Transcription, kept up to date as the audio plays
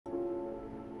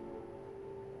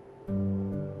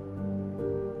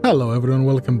Hello everyone,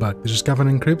 welcome back. This is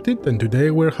Caffeine Encrypted, and today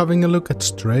we're having a look at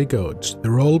Stray Gods, the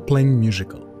role-playing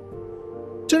musical.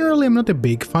 Generally, I'm not a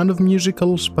big fan of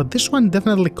musicals, but this one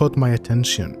definitely caught my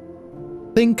attention.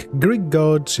 Think Greek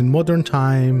gods in modern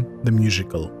time, the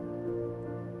musical.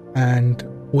 And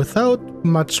without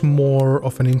much more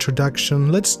of an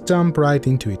introduction, let's jump right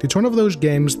into it. It's one of those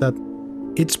games that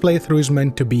its playthrough is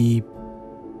meant to be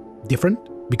different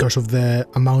because of the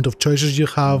amount of choices you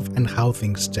have and how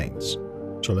things change.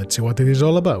 So let's see what it is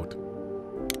all about.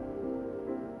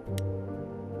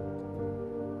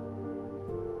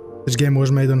 This game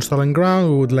was made on stolen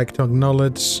ground. We would like to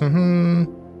acknowledge...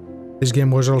 This game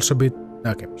was also a bit...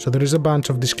 Okay, so there is a bunch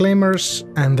of disclaimers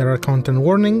and there are content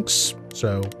warnings,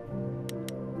 so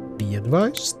be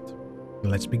advised.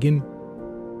 Let's begin.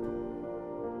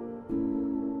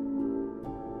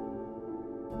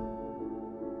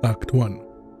 Act 1.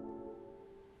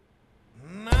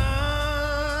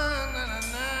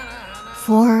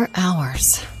 4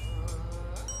 hours.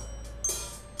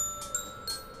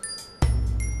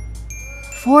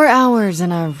 4 hours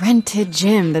in a rented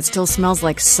gym that still smells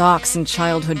like socks and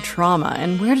childhood trauma.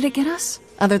 And where did it get us?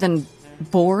 Other than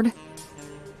bored?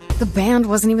 The band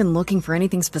wasn't even looking for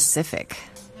anything specific.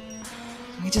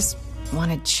 We just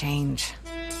wanted change.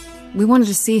 We wanted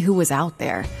to see who was out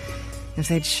there, if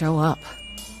they'd show up.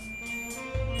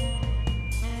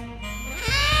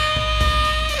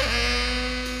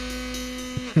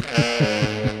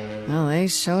 Well, they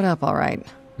showed up all right.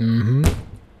 You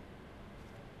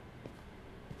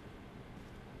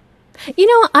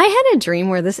know, I had a dream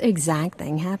where this exact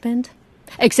thing happened.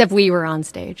 Except we were on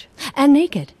stage. And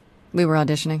naked. We were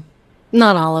auditioning.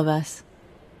 Not all of us.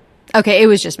 Okay, it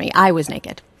was just me. I was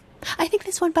naked. I think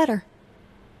this went better.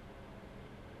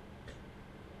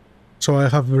 So I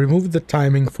have removed the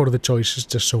timing for the choices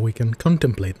just so we can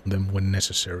contemplate them when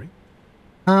necessary.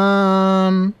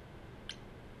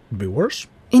 Be worse?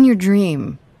 In your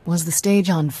dream, was the stage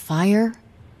on fire?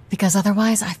 Because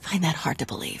otherwise, I find that hard to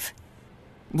believe.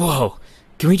 Whoa,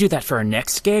 can we do that for our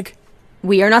next gig?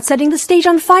 We are not setting the stage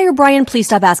on fire, Brian. Please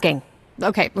stop asking.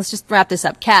 Okay, let's just wrap this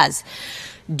up. Kaz,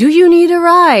 do you need a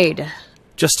ride?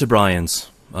 Just to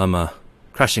Brian's. I'm,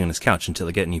 crashing on his couch until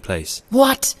I get a new place.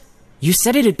 What? You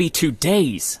said it'd be 2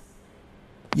 days.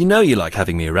 You know you like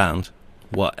having me around.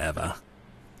 Whatever.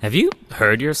 Have you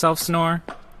heard yourself snore?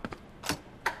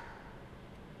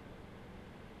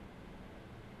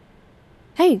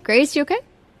 Hey, Grace, you okay?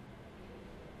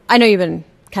 I know you've been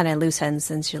kind of loose ends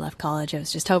since you left college. I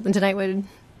was just hoping tonight would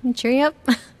cheer you up.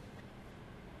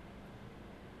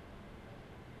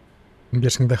 I'm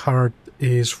guessing the heart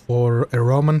is for a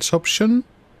romance option.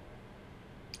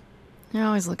 You're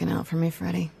always looking out for me,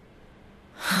 Freddy.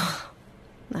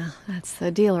 Well, that's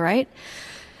the deal, right?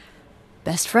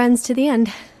 Best friends to the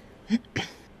end.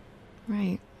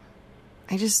 Right.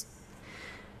 I just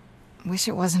wish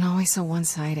it wasn't always so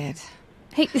one-sided.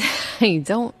 Hey,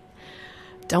 don't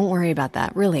worry about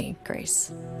that, really,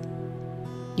 Grace.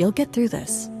 You'll get through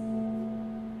this.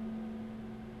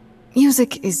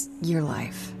 Music is your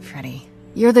life, Freddy.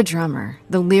 You're the drummer,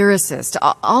 the lyricist.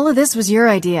 All of this was your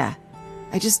idea.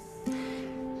 I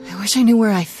wish I knew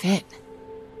where I fit.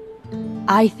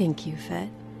 I think you fit.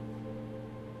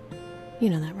 You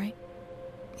know that, right?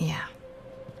 Yeah.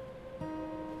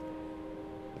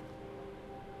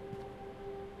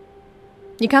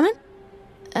 You coming?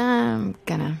 I'm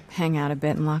gonna hang out a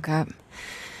bit and lock up.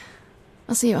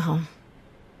 I'll see you at home.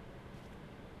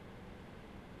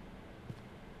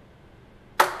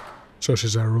 So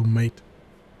she's our roommate.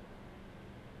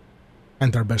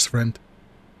 And our best friend.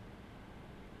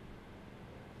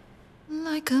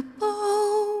 Like a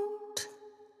boat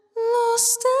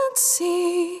lost at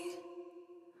sea,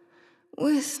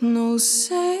 with no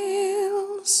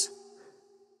sails,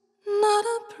 not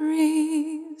a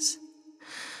breeze.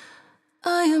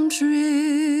 I am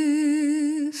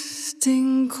drifting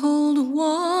cold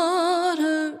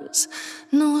waters,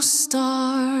 no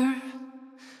star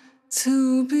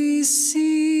to be seen.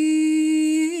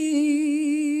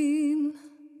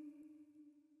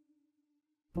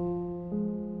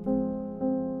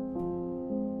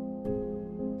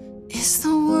 Is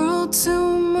the world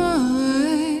too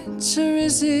much, or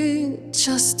is it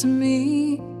just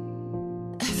me?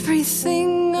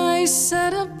 Everything I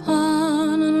set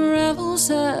upon unravels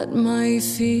at my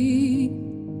feet.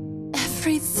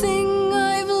 Everything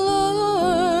I've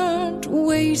learned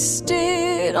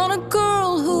wasted on a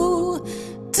girl who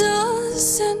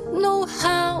doesn't know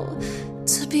how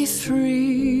to be free.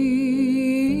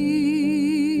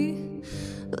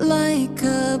 Like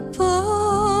a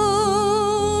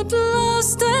boat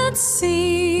lost at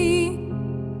sea,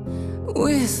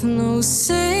 with no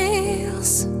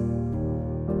sails,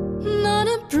 not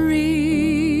a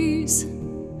breeze.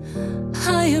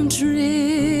 I am drifting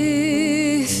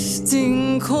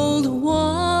cold waters,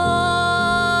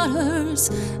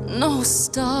 no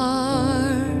star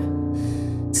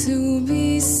to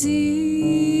be seen.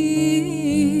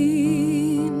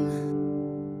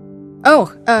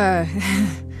 Oh,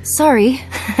 Sorry.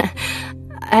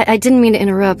 I didn't mean to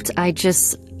interrupt. I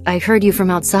heard you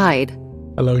from outside.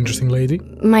 Hello, interesting lady.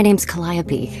 My name's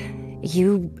Calliope.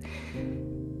 You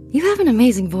have an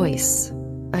amazing voice.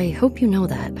 I hope you know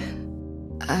that.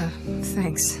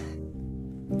 thanks.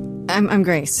 I'm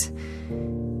Grace.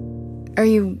 Are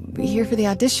you here for the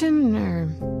audition, or...?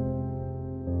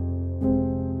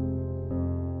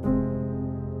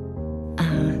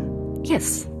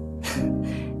 Yes.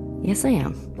 Yes, I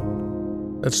am.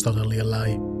 That's totally a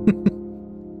lie.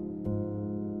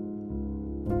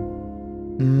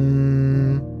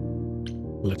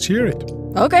 Let's hear it.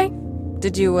 Okay.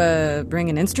 Did you, bring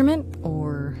an instrument,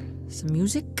 or some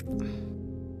music?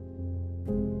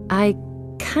 I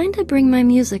kinda bring my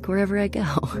music wherever I go.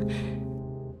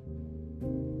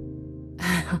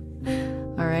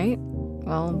 Alright,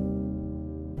 well...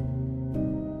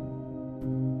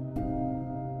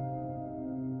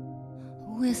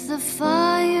 With the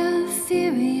fire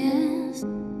furious,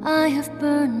 I have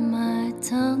burned my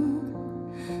tongue.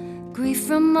 Grief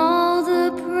from all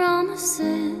the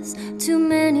promises, too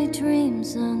many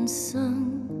dreams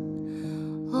unsung.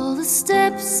 All the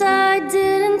steps I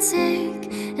didn't take,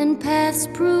 and paths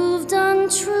proved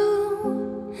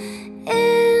untrue.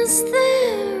 Is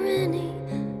there any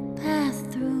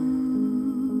path through?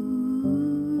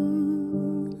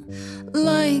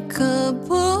 Like a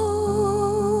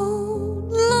boat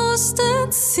lost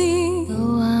at sea,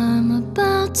 though I'm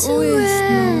about to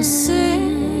with no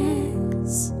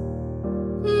sails,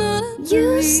 not a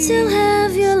you breeze. Still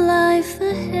have your life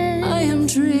ahead. I am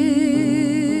drifting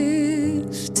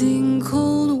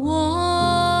cold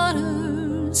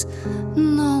waters,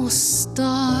 no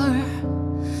star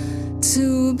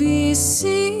to be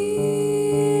seen.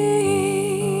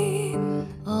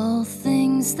 All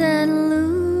things that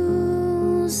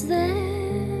lose their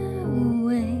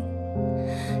way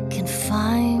can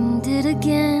find it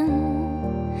again.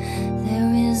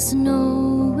 There is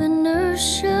no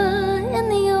inertia in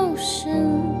the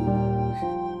ocean.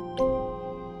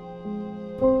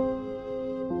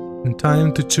 And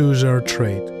time to choose our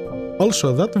trade.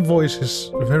 Also, that voice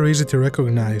is very easy to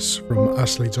recognize from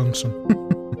Ashley Johnson.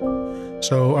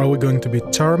 So, are we going to be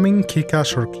charming,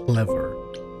 kick-ass, or clever?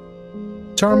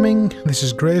 Charming, this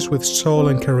is Grace with soul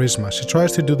and charisma. She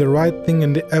tries to do the right thing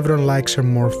and everyone likes her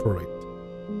more for it.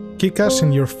 Kick-ass,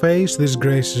 in your face, this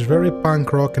Grace is very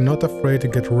punk rock and not afraid to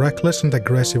get reckless and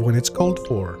aggressive when it's called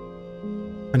for.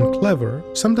 And clever,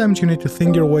 sometimes you need to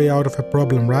think your way out of a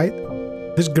problem, right?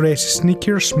 This Grace is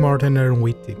sneakier, smarter, and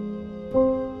witty.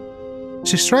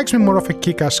 She strikes me more of a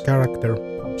kick-ass character,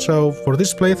 so for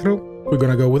this playthrough, we're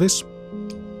gonna go with this.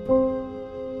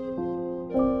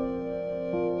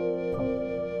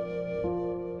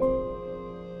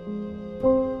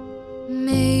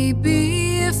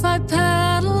 Maybe if I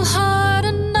paddle hard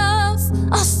enough,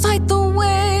 I'll fight the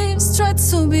waves, try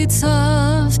to be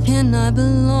tough. Can I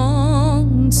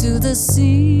belong to the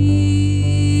sea?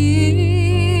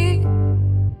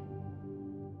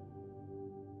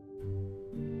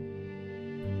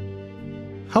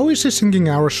 How is she singing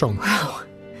our song? Wow.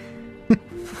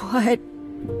 What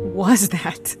was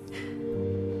that?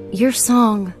 Your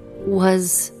song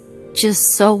was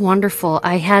just so wonderful.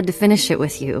 I had to finish it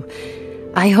with you.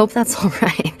 I hope that's all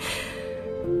right.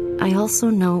 I also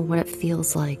know what it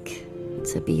feels like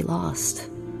to be lost.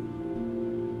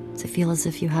 To feel as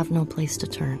if you have no place to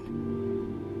turn.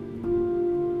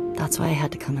 That's why I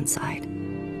had to come inside.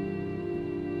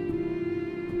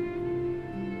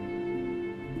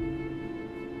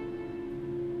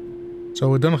 So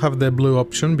we don't have the blue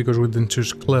option because we didn't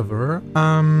choose clever.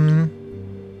 I'm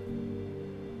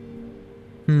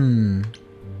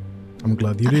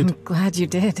glad you did. I'm glad you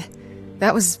did.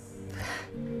 That was...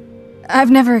 I've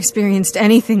never experienced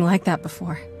anything like that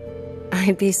before.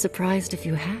 I'd be surprised if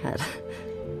you had.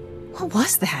 What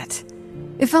was that?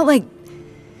 It felt like...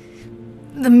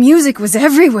 the music was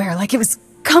everywhere, like it was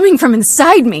coming from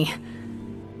inside me.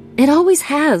 It always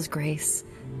has, Grace.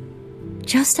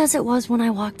 Just as it was when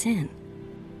I walked in.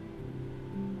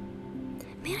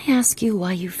 May I ask you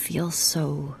why you feel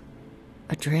so...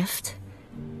 adrift?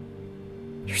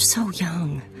 You're so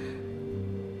young.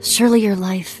 Surely your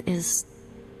life is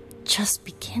just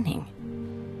beginning.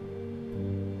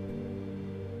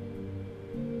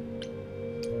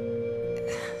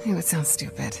 It would sound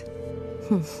stupid.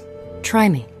 Try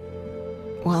me.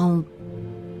 Well,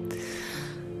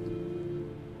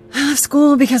 I left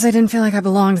school because I didn't feel like I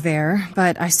belonged there,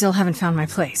 but I still haven't found my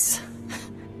place.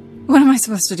 What am I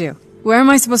supposed to do? Where am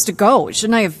I supposed to go?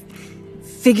 Shouldn't I have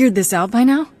figured this out by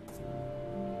now?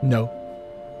 No.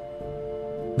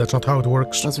 That's not how it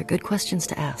works. Those are good questions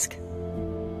to ask.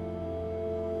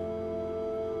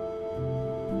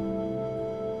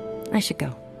 I should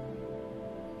go.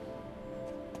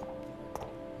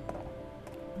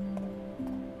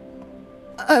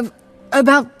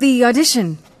 About the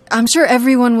audition. I'm sure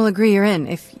everyone will agree you're in,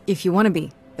 if you want to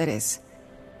be, that is.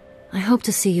 I hope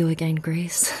to see you again,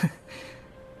 Grace.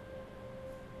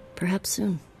 Perhaps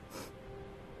soon.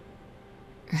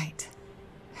 Right.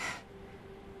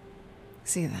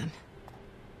 See you then.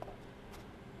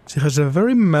 She has a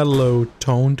very mellow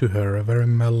tone to her, a very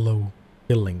mellow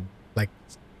feeling. Like,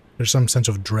 there's some sense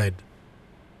of dread.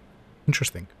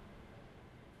 Interesting.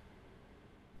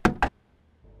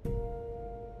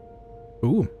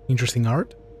 Ooh, interesting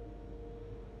art.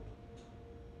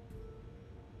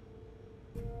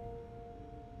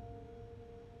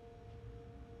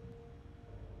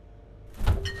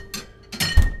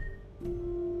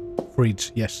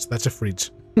 Fridge, yes, that's a fridge.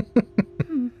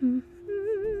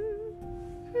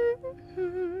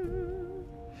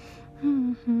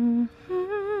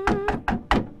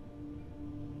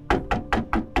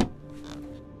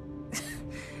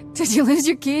 Did you lose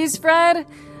your keys, Fred?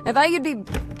 I thought you'd be... What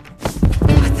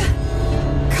the...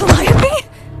 Calliope?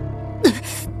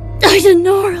 I didn't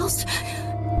know or else...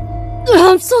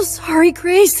 I'm so sorry,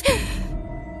 Grace.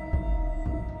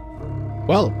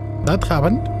 Well, that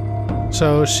happened.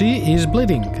 So she is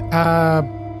bleeding.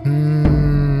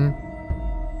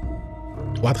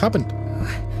 What happened?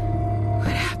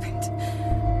 What happened?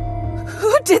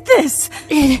 Who did this?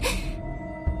 It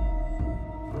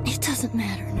doesn't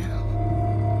matter now.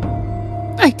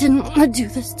 I didn't want to do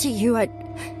this to you.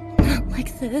 Not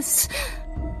like this.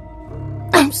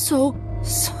 I'm so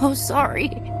sorry.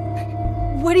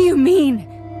 What do you mean?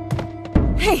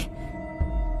 Hey!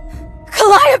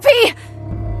 Calliope!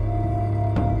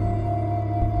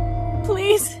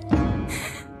 Please.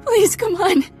 Please, come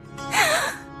on.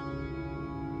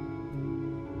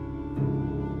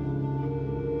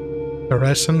 Her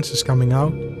essence is coming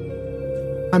out.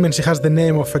 I mean, she has the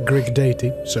name of a Greek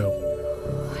deity, so...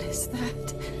 What is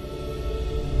that?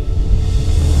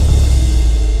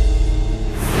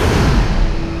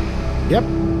 Yep.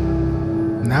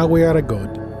 Now we are a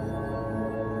god.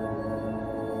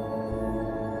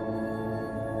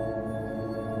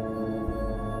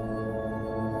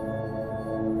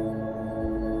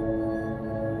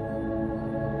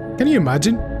 Can you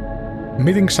imagine?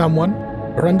 Meeting someone,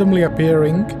 randomly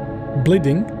appearing,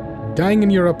 bleeding, dying in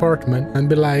your apartment, and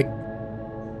be like,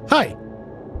 "Hi!"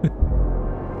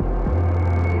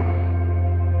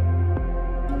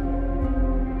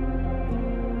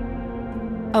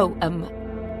 Oh,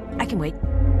 I can wait.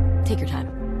 Take your time.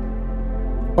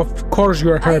 Of course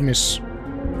you're Hermes.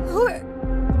 Who...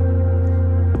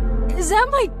 Is that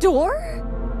my door?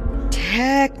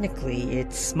 Technically,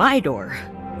 it's my door.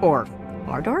 Or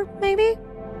our door, maybe?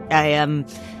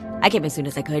 I came as soon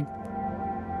as I could.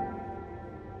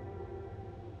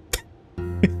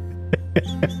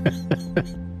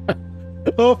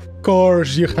 Of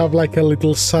course you have like a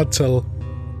little satchel.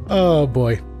 Oh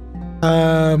boy.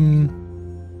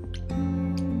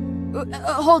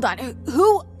 Hold on.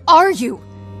 Who are you?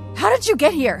 How did you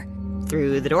get here?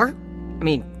 Through the door? I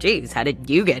mean, geez, how did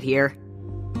you get here?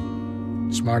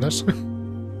 Smartass.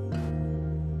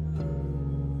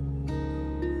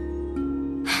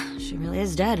 She really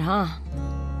is dead, huh?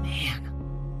 Man.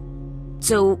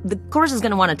 So, the course is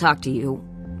gonna want to talk to you.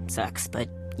 Sucks, but,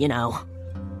 you know.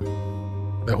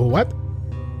 The who what?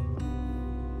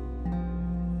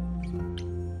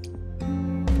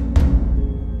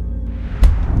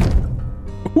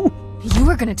 You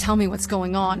are gonna tell me what's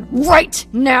going on right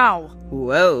now!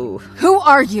 Whoa. Who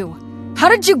are you? How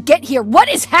did you get here? What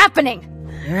is happening?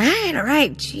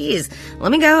 Alright, jeez.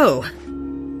 Let me go.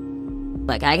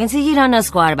 Look, I can see you don't know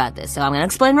squat about this, so I'm gonna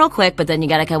explain real quick, but then you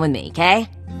gotta come with me, okay?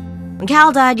 When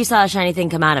Cal died, you saw a shiny thing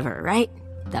come out of her, right?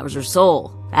 That was her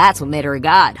soul. That's what made her a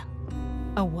god.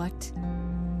 A what?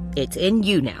 It's in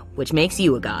you now, which makes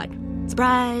you a god.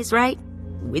 Surprise, right?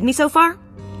 With me so far?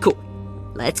 Cool.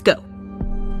 Let's go.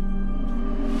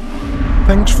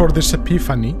 Thanks for this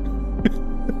epiphany.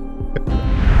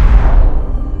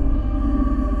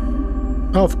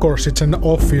 Of course, it's an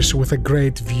office with a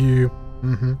great view.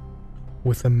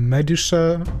 With a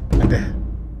Medusa and a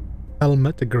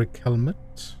helmet, a Greek helmet.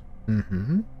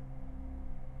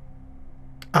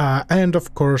 And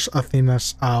of course,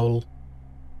 Athena's owl.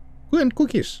 And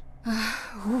cookies.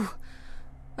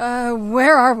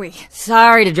 Where are we?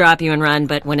 Sorry to drop you and run,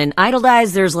 but when an idol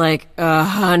dies, there's like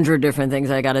 100 different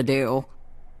things I gotta do.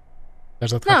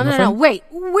 Does that No, happen no, often? no, wait.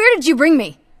 Where did you bring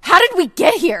me? How did we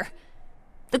get here?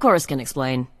 The chorus can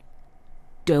explain.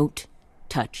 Don't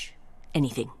touch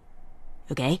anything.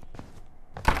 Okay?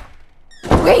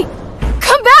 Wait!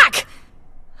 Come back!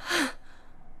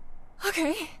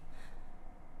 Okay.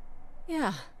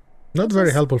 Yeah. Not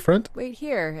very helpful, friend. Wait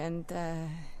here and,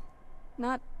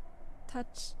 not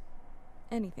touch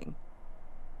anything.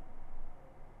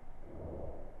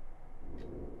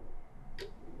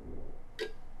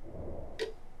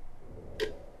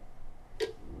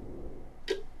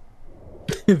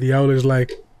 The owl is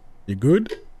like, you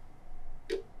good?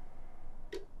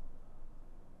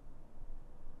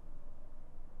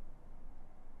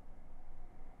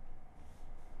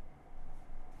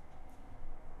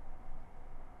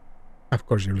 Of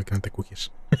course you're looking at the cookies.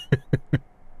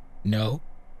 No.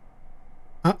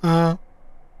 The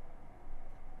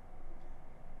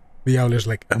owl is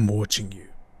like, I'm watching you.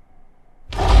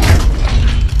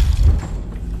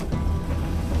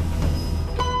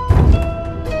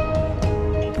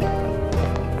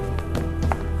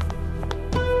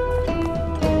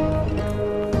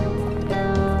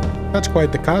 That's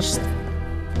quite the cast.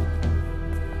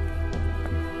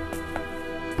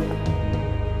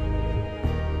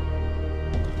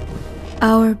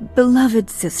 Our beloved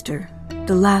sister,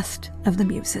 the last of the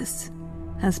muses,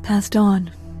 has passed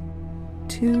on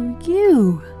to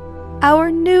you,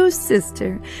 our new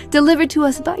sister, delivered to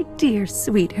us by dear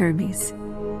sweet Hermes.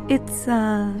 It's,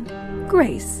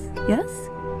 Grace, yes?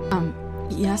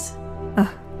 Yes?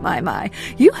 Oh, my,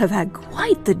 you have had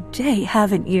quite the day,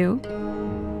 haven't you?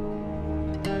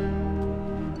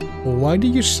 Why do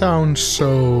you sound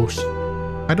so...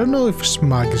 I don't know if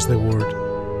smug is the word.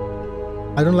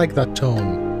 I don't like that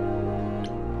tone.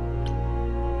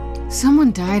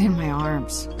 Someone died in my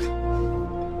arms.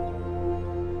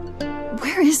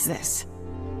 Where is this?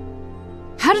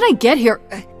 How did I get here?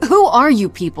 Who are you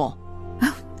people?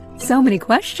 Oh, so many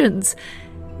questions.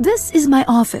 This is my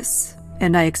office,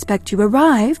 and I expect you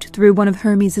arrived through one of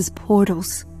Hermes'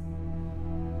 portals.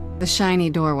 The shiny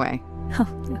doorway.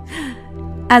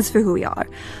 As for who we are,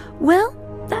 well,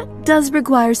 that does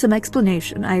require some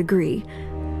explanation, I agree.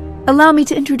 Allow me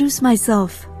to introduce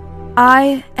myself.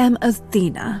 I am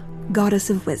Athena, goddess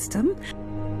of wisdom.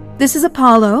 This is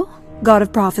Apollo, god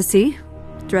of prophecy,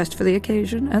 dressed for the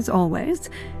occasion, as always.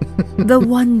 The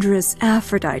wondrous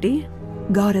Aphrodite,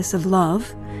 goddess of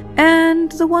love.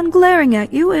 And the one glaring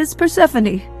at you is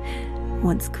Persephone,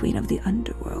 once queen of the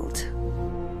underworld.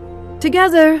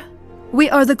 Together, we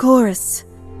are the chorus.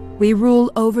 We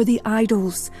rule over the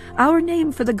idols, our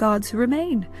name for the gods who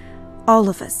remain. All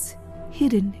of us,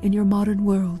 hidden in your modern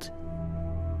world.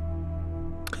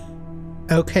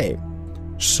 Okay,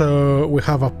 so we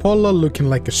have Apollo looking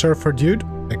like a surfer dude.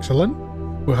 Excellent.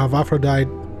 We have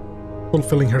Aphrodite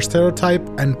fulfilling her stereotype,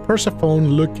 and Persephone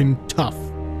looking tough.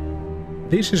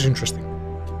 This is interesting.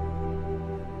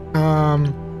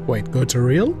 Wait, gods are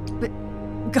real? But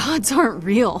gods aren't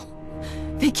real.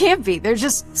 They can't be. They're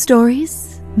just...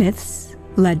 Stories, myths,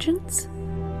 legends.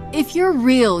 If you're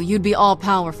real, you'd be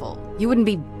all-powerful. You wouldn't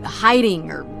be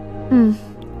hiding or...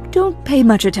 Don't pay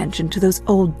much attention to those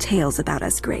old tales about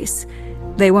us, Grace.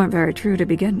 They weren't very true to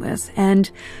begin with, and,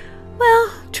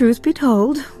 well, truth be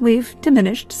told, we've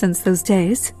diminished since those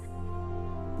days.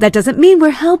 That doesn't mean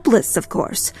we're helpless, of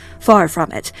course. Far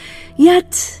from it.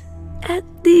 Yet, at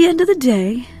the end of the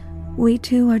day, we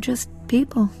too are just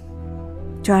people,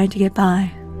 trying to get by.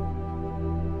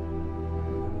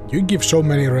 You give so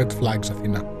many red flags,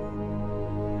 Athena.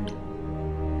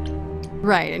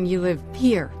 Right, and you live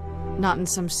here, not in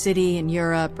some city in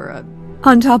Europe or a...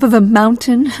 On top of a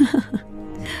mountain?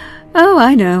 Oh,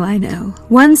 I know.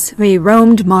 Once we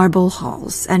roamed marble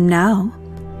halls, and now,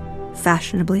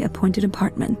 fashionably appointed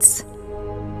apartments.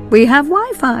 We have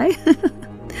Wi-Fi.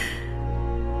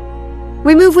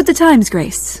 We move with the times,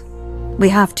 Grace. We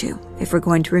have to, if we're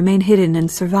going to remain hidden and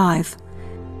survive.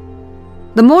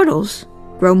 The mortals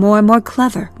grow more and more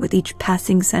clever with each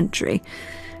passing century.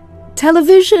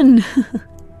 Television!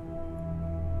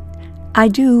 I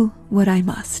do what I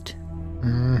must.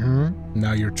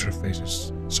 Now your true face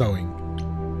is sewing.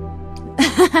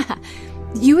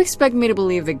 You expect me to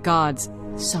believe that gods,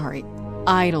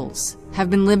 idols,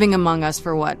 have been living among us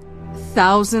for what,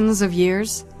 thousands of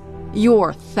years?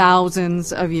 You're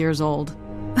thousands of years old.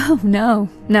 Oh, no,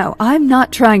 I'm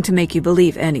not trying to make you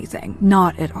believe anything.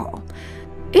 Not at all.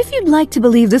 If you'd like to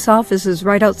believe this office is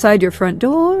right outside your front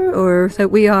door, or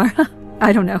that we are,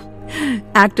 I don't know,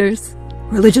 actors,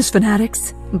 religious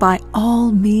fanatics, by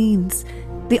all means.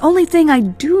 The only thing I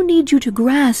do need you to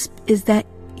grasp is that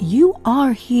you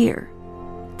are here.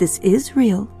 This is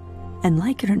real, and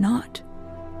like it or not,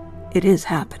 it is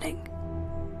happening.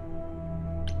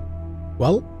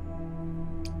 Well?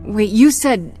 Wait, you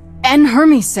said, and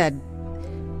Hermes said,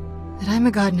 that I'm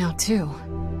a god now too.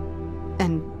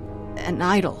 And an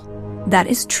idol. That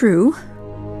is true.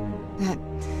 That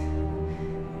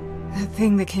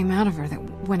thing that came out of her that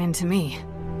went into me.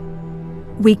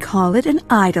 We call it an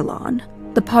eidolon,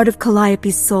 the part of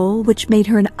Calliope's soul which made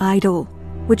her an idol,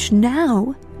 which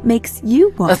now makes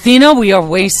you one. Athena, we are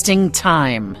wasting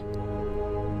time.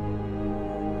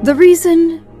 The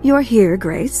reason you're here,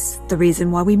 Grace, the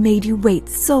reason why we made you wait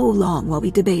so long while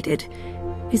we debated,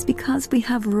 is because we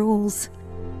have rules.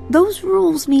 Those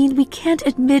rules mean we can't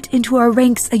admit into our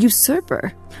ranks a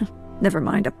usurper. Never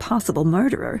mind a possible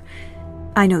murderer.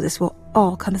 I know this will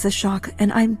all come as a shock,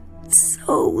 and I'm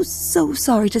so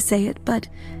sorry to say it, but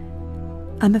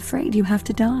I'm afraid you have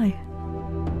to die.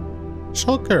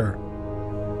 Shocker.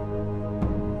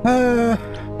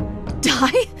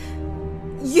 Die?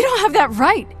 You don't have that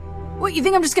right. What, you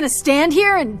think I'm just gonna stand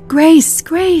here and... Grace,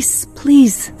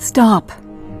 please stop.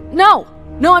 No,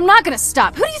 I'm not gonna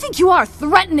stop. Who do you think you are,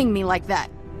 threatening me like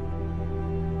that?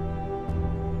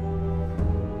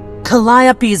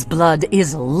 Calliope's blood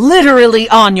is literally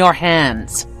on your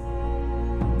hands.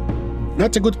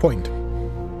 That's a good point.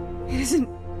 It isn't...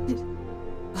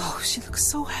 Oh, she looks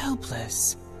so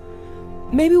helpless.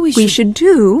 Maybe we should... We should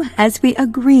do as we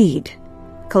agreed.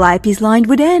 Calliope's line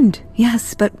would end,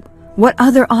 yes, but what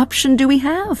other option do we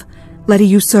have? Let a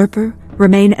usurper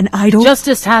remain an idol?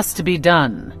 Justice has to be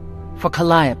done, for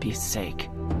Calliope's sake.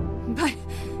 But...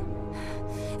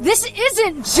 this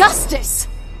isn't justice!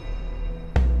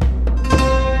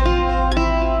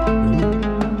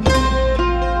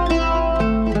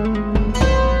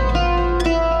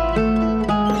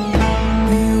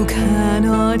 You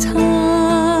cannot hide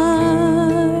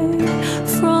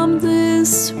from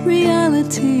this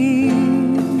reality.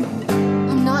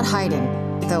 I'm not hiding,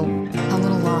 though a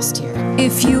little lost here.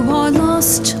 If you are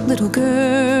lost, little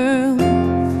girl,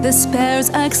 this bears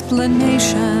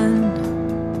explanation.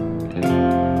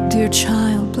 Dear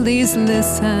child, please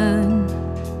listen.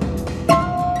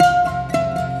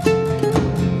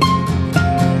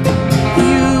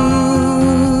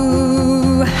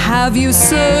 You have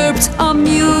usurped a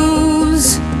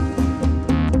muse.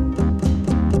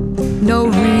 No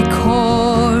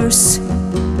recourse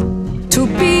to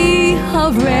be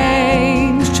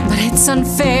arranged. But it's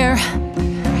unfair.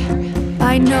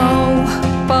 I know,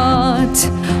 but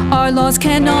our laws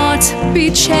cannot be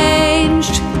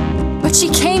changed. But she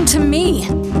came to me.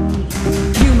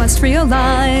 You must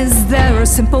realize there are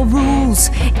simple rules.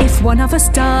 If one of us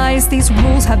dies, these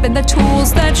rules have been the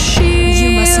tools that she.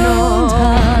 You must know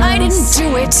I didn't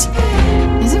do it.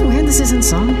 Is it weird this isn't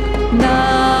song?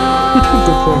 Now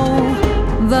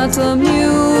that the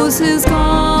muse is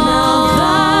gone, now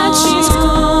that she's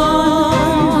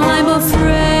gone, I'm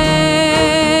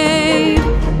afraid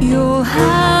you'll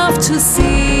have to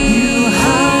see. You'll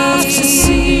have to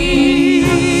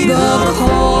see the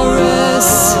chorus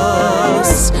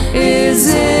is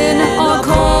in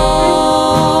accord.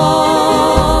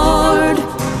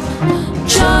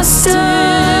 Justice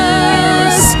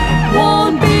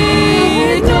won't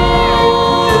be ignored.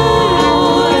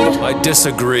 I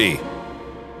disagree.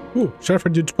 Ooh,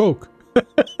 Sherford, you spoke.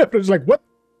 Everyone's like, what?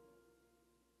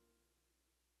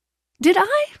 Did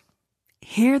I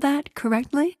hear that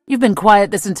correctly? You've been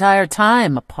quiet this entire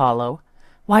time, Apollo.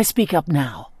 Why speak up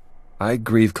now? I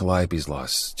grieve Calliope's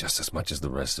loss just as much as the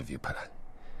rest of you, but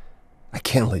I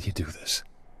can't let you do this.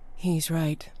 He's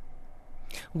right.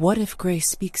 What if Grace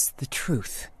speaks the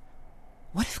truth?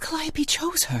 What if Calliope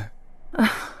chose her?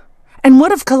 And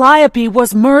what if Calliope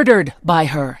was murdered by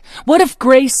her? What if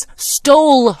Grace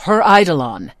stole her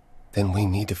eidolon? Then we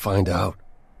need to find out.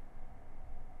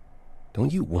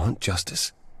 Don't you want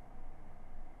justice?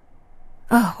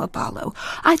 Oh, Apollo,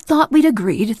 I thought we'd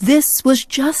agreed this was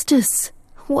justice.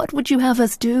 What would you have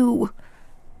us do?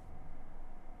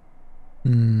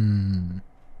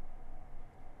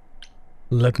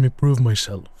 Let me prove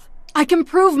myself. I can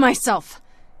prove myself.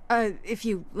 If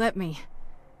you let me.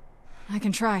 I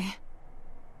can try.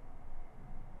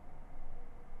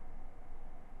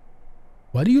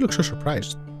 Why do you look so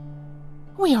surprised?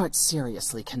 We aren't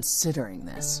seriously considering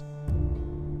this.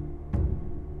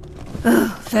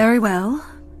 Very well.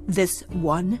 This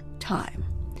one time.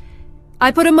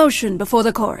 I put a motion before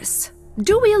the chorus.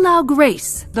 Do we allow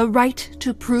Grace the right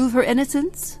to prove her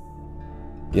innocence?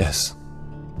 Yes.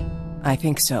 I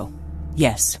think so.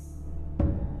 Yes.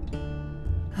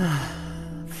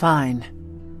 Fine.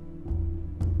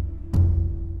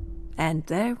 And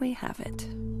there we have it.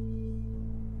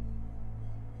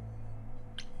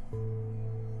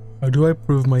 How do I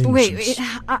prove my innocence? Wait,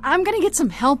 I'm gonna get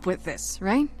some help with this,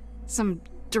 right? Some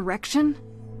direction?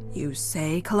 You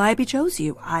say Calliope chose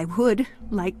you. I would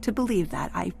like to believe that.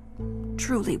 I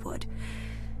truly would.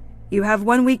 You have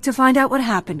 1 week to find out what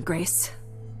happened, Grace.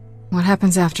 What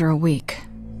happens after a week?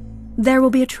 There will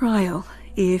be a trial.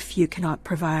 If you cannot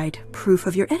provide proof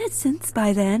of your innocence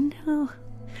by then,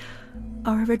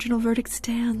 our original verdict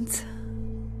stands.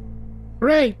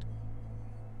 Great.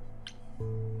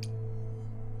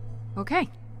 Okay.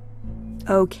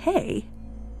 Okay?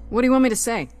 What do you want me to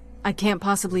say? I can't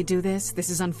possibly do this. This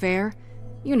is unfair.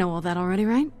 You know all that already,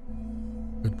 right?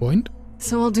 Good point.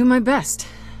 So I'll do my best.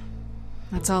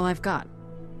 That's all I've got.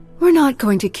 We're not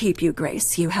going to keep you,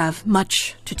 Grace. You have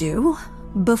much to do.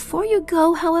 Before you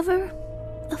go, however,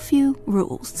 a few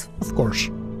rules. Of course.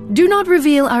 Do not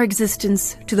reveal our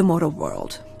existence to the mortal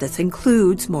world. This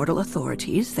includes mortal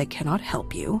authorities that cannot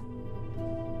help you.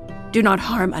 Do not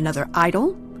harm another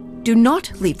idol. Do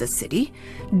not leave the city.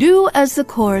 Do as the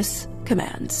chorus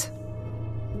commands.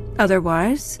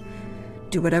 Otherwise,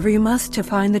 do whatever you must to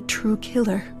find the true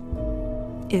killer.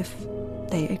 If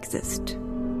they exist.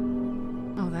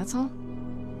 Oh, that's all?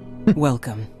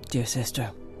 Welcome, dear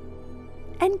sister.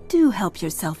 And do help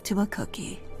yourself to a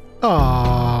cookie.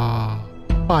 Ah,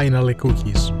 finally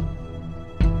cookies.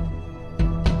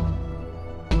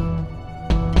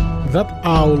 That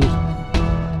owl.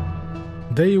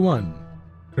 Day 1.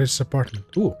 Grace's apartment.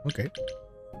 Ooh, okay.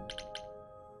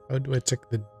 How do I check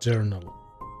the journal?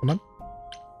 Come on.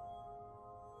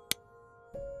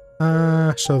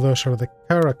 So those are the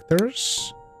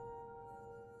characters.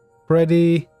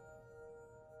 Freddy.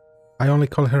 I only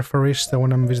call her Farista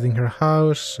when I'm visiting her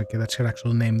house. Okay, that's her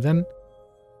actual name then.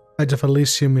 Edge of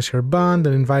Elysium is her band,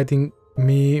 and inviting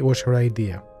me was her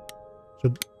idea.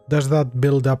 So does that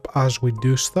build up as we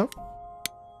do stuff?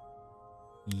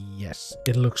 Yes,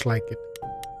 it looks like it.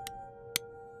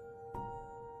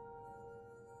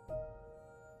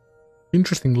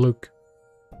 Interesting look.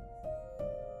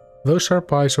 Those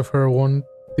sharp eyes of her wanted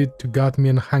to gut me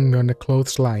and hang me on a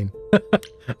clothesline.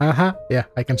 Yeah,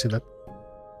 I can see that.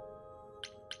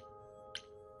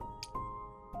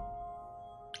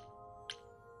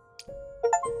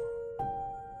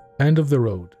 End of the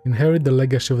road. Inherit the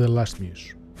legacy of the last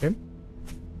muse. Okay.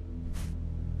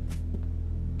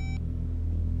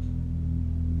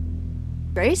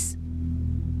 Grace?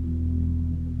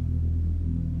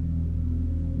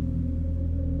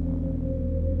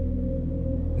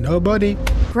 Nobody.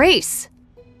 Grace!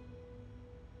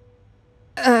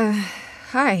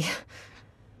 Hi.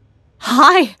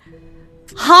 Hi!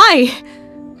 Hi!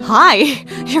 Hi!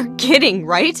 You're kidding,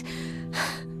 right?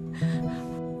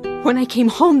 When I came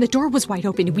home, the door was wide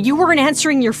open. You weren't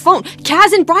answering your phone.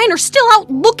 Kaz and Brian are still out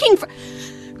looking for...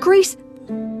 Grace...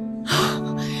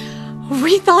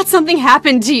 We thought something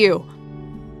happened to you.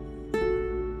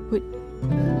 Wait,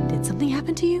 did something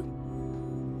happen to you?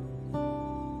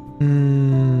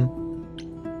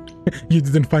 You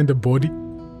didn't find a body?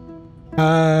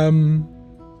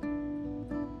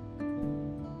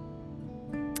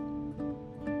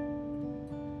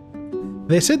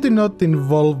 They said do not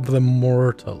involve the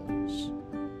mortals.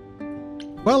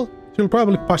 Well, you'll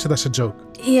probably pass it as a joke.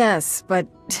 Yes, but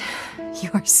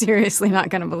you are seriously not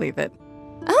gonna believe it.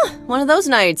 Ah, one of those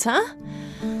nights, huh?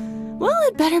 Well,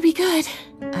 it better be good.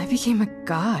 I became a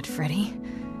god, Freddy.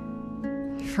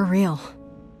 For real.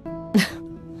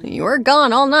 You were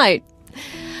gone all night.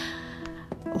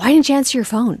 Why didn't you answer your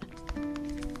phone?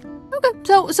 Okay,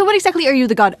 so what exactly are you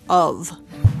the god of?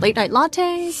 Late night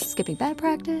lattes? Skipping bad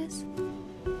practice?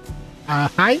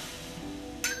 Hi?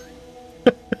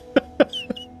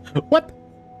 What?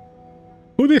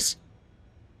 Who this?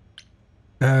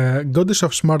 Goddess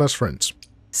of smartass friends.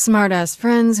 Smartass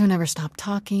friends who never stop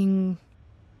talking.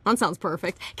 That sounds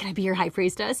perfect. Can I be your high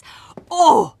priestess?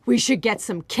 Oh, we should get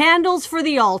some candles for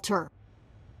the altar.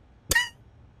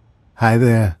 Hi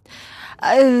there.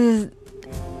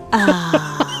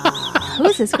 Who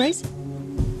is this, Grace?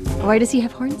 Why does he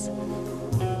have horns?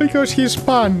 Because he's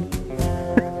fun.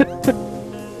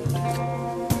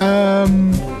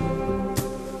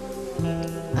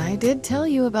 I did tell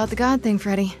you about the god thing,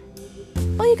 Freddy.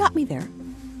 Well, you got me there.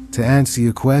 To answer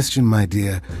your question, my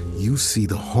dear, you see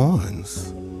the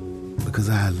horns because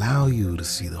I allow you to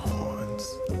see the horns.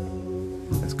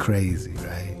 That's crazy,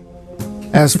 right?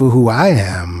 As for who I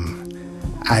am,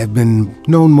 I've been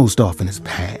known most often as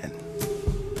Pan.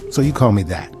 So you call me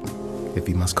that, if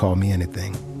you must call me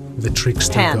anything. The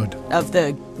trickster Pan, god. of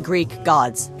the Greek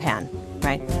gods, Pan,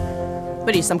 right?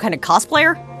 What are you, some kind of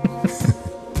cosplayer?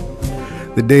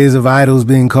 The days of idols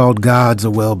being called gods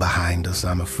are well behind us,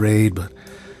 I'm afraid, but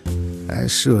I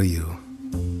assure you,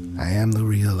 I am the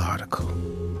real article.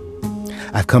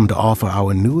 I've come to offer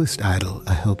our newest idol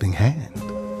a helping hand.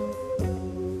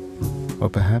 Or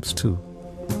perhaps two.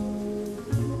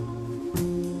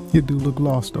 You do look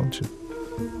lost, don't you?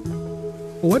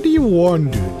 What do you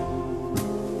want, dude?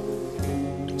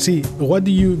 See, what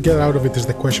do you get out of it is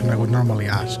the question I would normally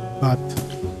ask, but...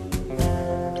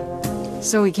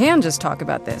 So we can just talk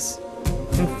about this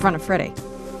in front of Freddy.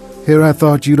 Here I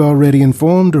thought you'd already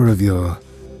informed her of your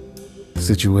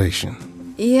situation.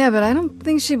 Yeah, but I don't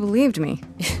think she believed me.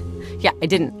 Yeah, I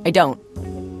didn't. I don't.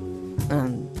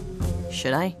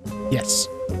 Should I? Yes.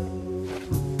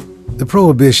 The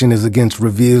prohibition is against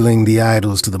revealing the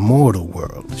idols to the mortal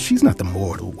world. She's not the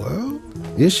mortal world,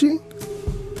 is she?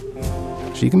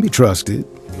 She can be trusted,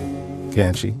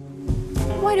 can't she?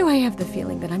 Why do I have the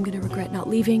feeling that I'm gonna regret not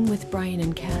leaving with Brian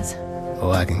and Kaz?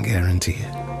 Oh, I can guarantee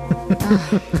it.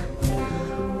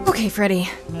 Okay, Freddy.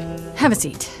 Have a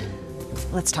seat.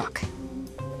 Let's talk.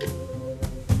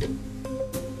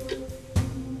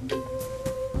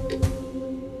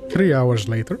 Three hours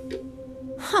later.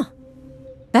 Huh.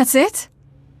 That's it?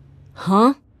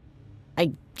 Huh?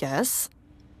 I guess.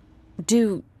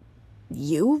 Do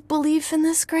you believe in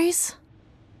this, Grace?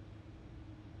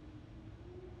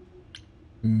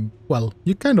 Well,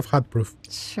 you kind of had proof.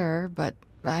 Sure, but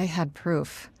I had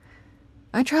proof.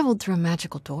 I traveled through a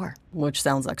magical door. Which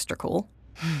sounds extra cool.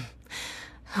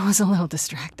 I was a little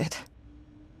distracted.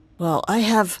 Well, I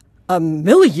have a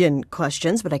million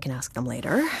questions, but I can ask them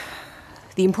later.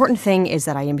 The important thing is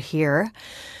that I am here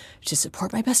to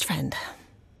support my best friend.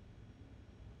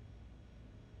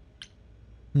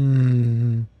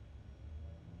 Do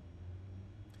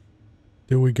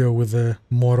we go with the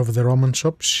more of the romance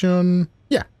option?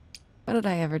 Yeah. What did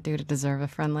I ever do to deserve a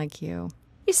friend like you?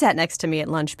 You sat next to me at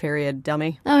lunch period,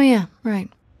 dummy. Oh yeah, right.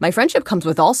 My friendship comes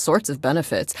with all sorts of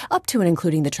benefits, up to and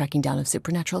including the tracking down of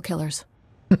supernatural killers.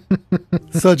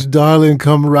 Such darling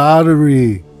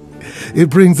camaraderie. It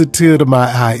brings a tear to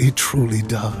my eye. It truly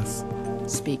does.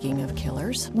 Speaking of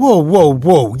killers. Whoa, whoa,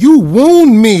 whoa. You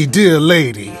wound me, dear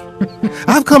lady.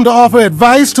 I've come to offer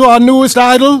advice to our newest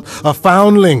idol, a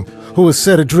foundling who was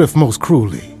set adrift most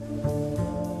cruelly.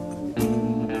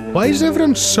 Why is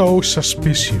everyone so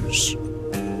suspicious?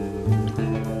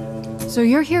 So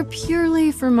you're here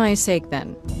purely for my sake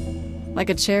then? Like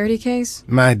a charity case?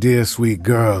 My dear sweet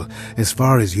girl, as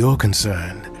far as you're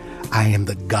concerned, I am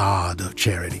the god of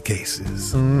charity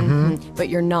cases. But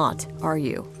you're not, are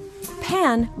you?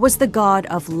 Pan was the god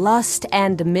of lust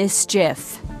and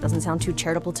mischief. Doesn't sound too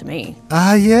charitable to me.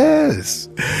 Ah, yes.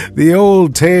 The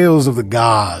old tales of the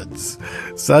gods.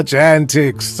 Such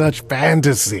antics, such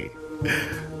fantasy.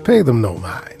 Pay them no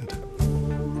mind.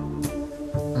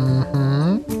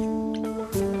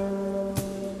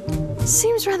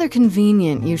 Seems rather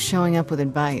convenient, you showing up with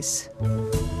advice.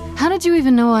 How did you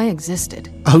even know I existed?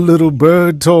 A little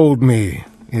bird told me,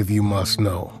 if you must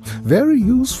know. Very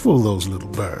useful, those little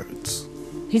birds.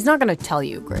 He's not gonna tell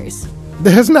you, Grace.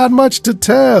 There's not much to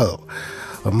tell.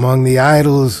 Among the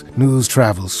idols, news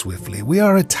travels swiftly. We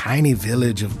are a tiny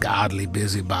village of godly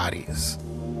busybodies.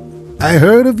 I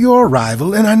heard of your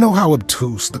arrival, and I know how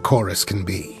obtuse the chorus can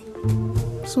be.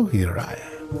 So here I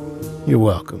am. You're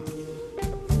welcome.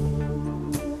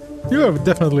 You are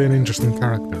definitely an interesting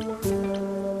character.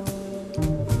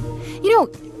 You know,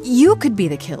 you could be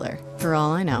the killer, for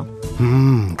all I know.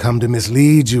 Come to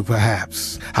mislead you,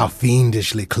 perhaps. How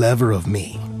fiendishly clever of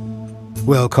me.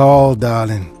 Well called,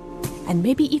 darling. And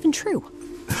maybe even true.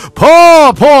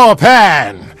 Poor, poor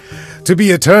Pan! To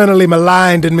be eternally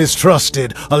maligned and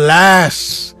mistrusted.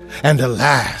 Alas, and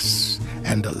alas,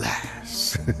 and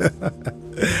alas.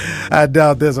 I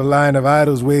doubt there's a line of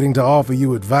idols waiting to offer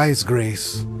you advice,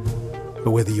 Grace.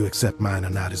 But whether you accept mine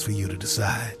or not is for you to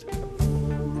decide.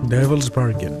 Devil's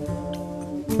bargain.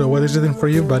 So what is it in for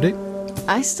you, buddy?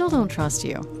 I still don't trust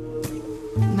you.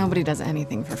 Nobody does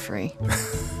anything for free.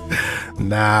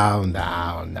 Now.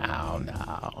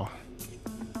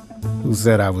 Who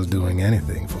said I was doing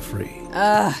anything for free?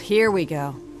 Here we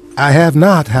go. I have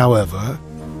not, however,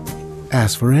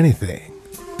 asked for anything.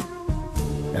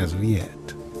 As of yet.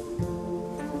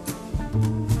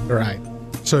 Right.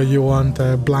 So you want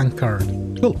a blank card.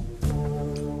 Cool.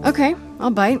 Okay,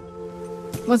 I'll bite.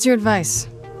 What's your advice?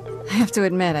 I have to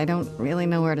admit, I don't really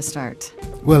know where to start.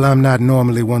 Well, I'm not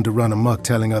normally one to run amok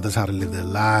telling others how to live their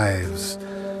lives.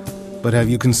 But have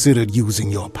you considered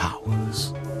using your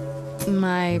powers?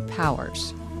 My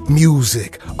powers?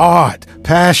 Music, art,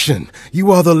 passion.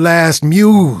 You are the last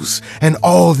muse, and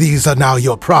all these are now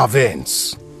your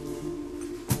province.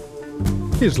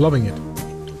 He's loving it.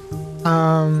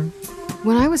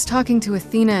 When I was talking to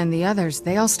Athena and the others,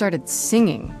 they all started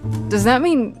singing. Does that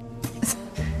mean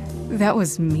that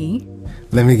was me?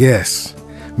 Let me guess.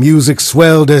 Music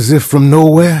swelled as if from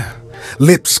nowhere.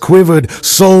 Lips quivered,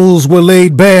 souls were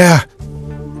laid bare.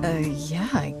 Yeah,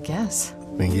 I guess.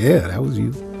 And yeah, that was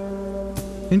you.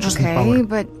 Interesting Okay, power.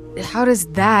 but how does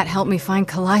that help me find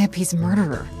Calliope's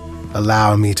murderer?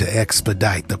 Allow me to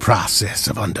expedite the process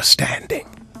of understanding.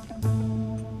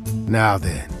 Now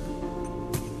then,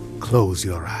 close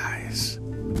your eyes.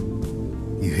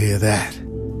 You hear that?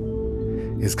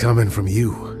 It's coming from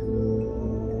you.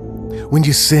 When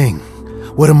you sing,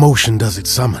 what emotion does it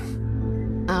summon?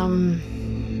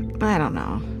 I don't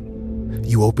know.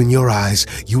 You open your eyes,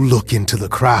 you look into the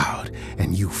crowd,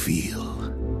 and you feel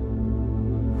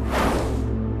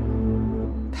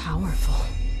powerful.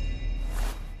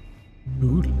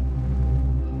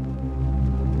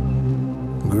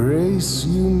 Grace,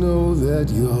 you know that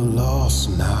you're lost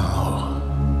now.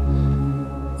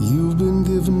 You've been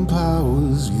given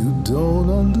powers you don't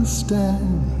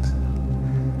understand.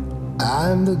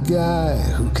 I'm the guy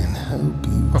who can help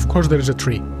you. Of course there is a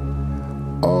tree.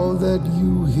 All that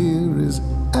you hear is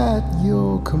at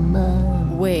your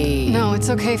command. Wait. No, it's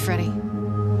okay, Freddy.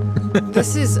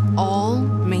 This is all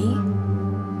me?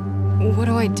 What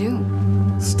do I do?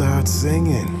 Start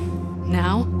singing.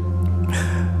 Now?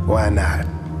 Why not?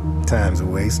 Time's a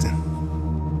wasting.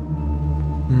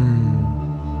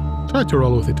 Try to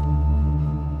roll with it.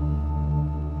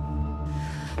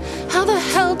 How the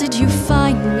hell did you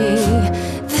find me?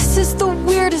 This is the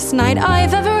weirdest night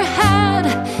I've ever had.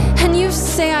 And you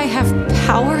say I have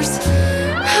powers?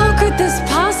 How could this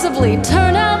possibly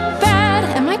turn out bad?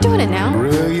 Am I doing it now?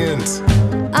 Brilliant.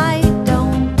 I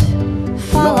don't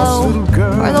follow. Lost little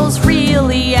girl. Are those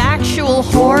really actual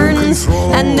horns?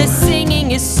 control. And this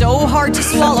singing is so hard to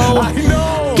swallow. I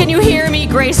know. Can you hear me,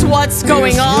 Grace? What's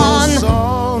going It's your on?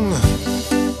 song.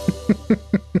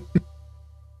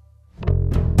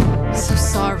 So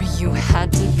sorry you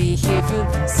had to be here for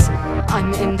this.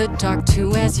 I'm in the dark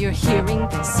too as you're hearing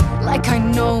this. Like I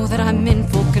know that I'm in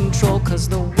full control, 'cause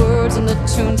the words and the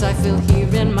tunes I feel here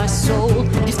in my soul.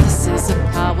 If this is a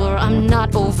power, I'm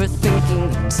not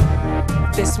overthinking it.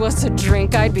 If this was a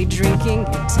drink, I'd be drinking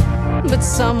it. But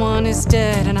someone is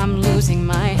dead and I'm losing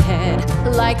my head.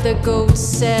 Like the goat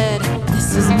said,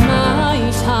 this is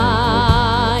my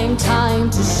time, time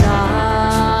to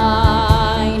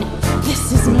shine.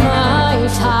 This is my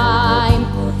time,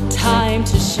 time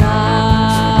to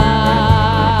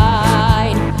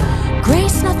shine.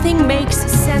 Grace, nothing makes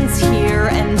sense here.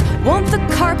 And won't the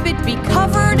carpet be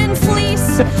covered in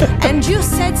fleece? And you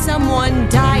said someone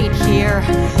died here.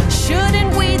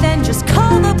 Shouldn't we then just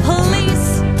call the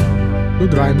police?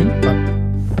 Good rhyming, but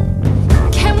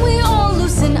Can we all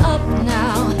loosen up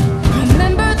now?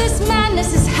 Remember, this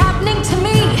madness is happening to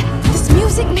me. This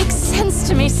music makes sense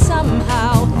to me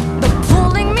somehow. But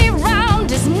pulling me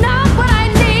round is not what I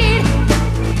need.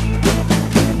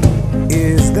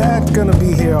 Is that gonna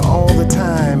be here all the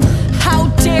time? How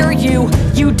dare you?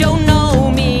 You don't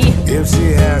know me. If she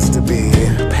has to be,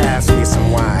 pass me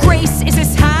some wine. Grace, is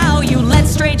this how you let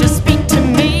strangers speak to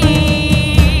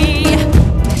me?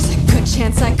 There's a good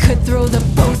chance I could throw the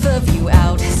both of you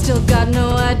out. Still got no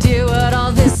idea what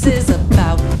all this is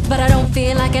about. But I don't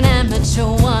feel like an amateur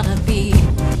wannabe.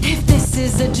 If this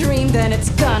is a dream, then it's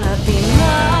gonna be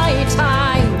my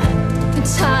time.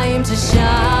 Time to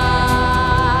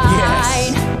shine. Yes.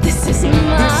 This is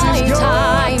my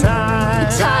time.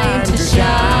 Time to shine.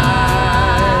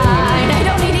 I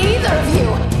don't need either of you.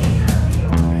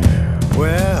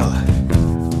 Well,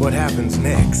 what happens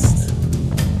next?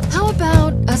 How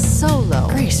about a solo?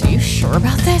 Grace, are you sure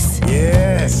about this?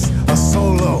 Yes, a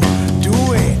solo. Do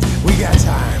it. We got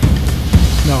time.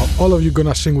 now all of you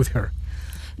gonna sing with her.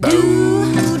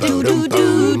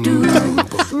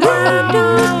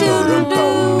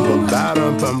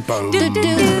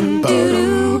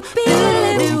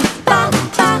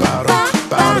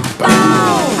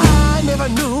 I never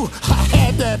knew I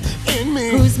had that in me.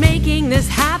 Who's making this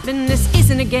happen? This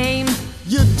isn't a game.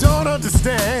 You don't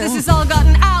understand. This has all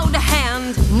gotten out of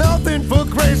hand. Nothing for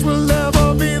Grace will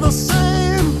ever be the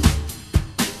same.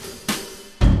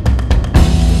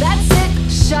 That's it,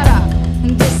 shut up.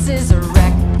 This is a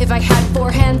wreck. If I had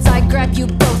four hands, I'd grab you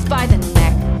both by the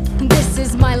neck. This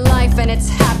is my life and it's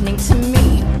happening to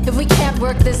me. If we can't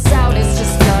work this out, it's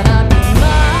just gonna be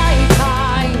my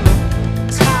time.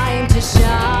 Time to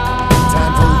shine.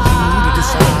 Time for you to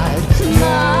decide.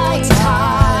 My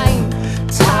time.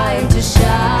 Time to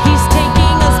shine. He's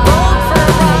taking us both for a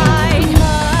ride.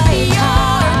 My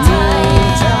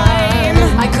time.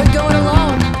 I could go it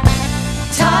alone.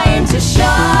 Time to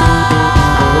shine.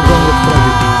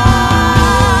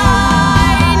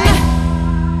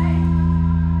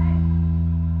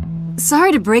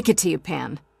 Sorry to break it to you,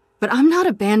 Pan, but I'm not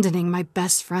abandoning my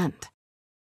best friend.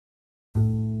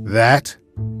 That's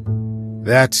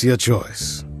your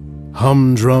choice.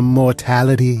 Humdrum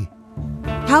mortality.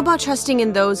 How about trusting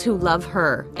in those who love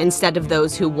her instead of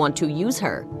those who want to use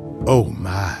her? Oh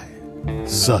my,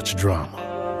 such drama.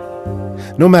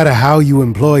 No matter how you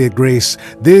employ it, Grace,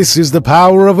 this is the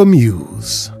power of a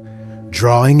muse,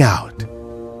 drawing out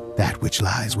that which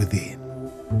lies within.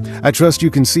 I trust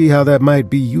you can see how that might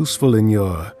be useful in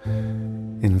your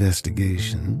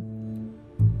investigation.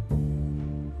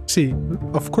 See,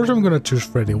 of course I'm gonna choose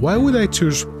Freddy. Why would I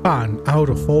choose Pan out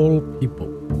of all people?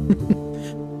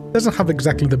 Doesn't have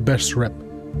exactly the best rep.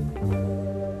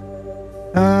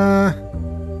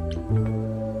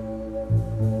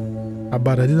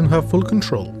 But I didn't have full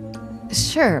control.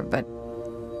 Sure, but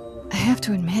I have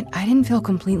to admit, I didn't feel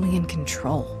completely in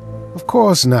control. Of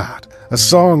course not. A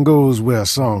song goes where a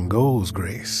song goes,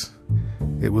 Grace.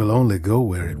 It will only go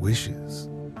where it wishes.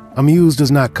 A muse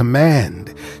does not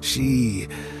command. She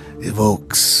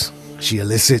evokes. She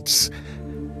elicits.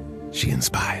 She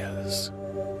inspires.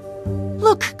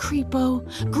 Look, Creepo,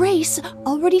 Grace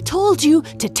already told you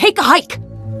to take a hike.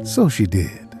 So she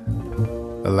did.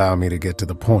 Allow me to get to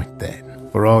the point then.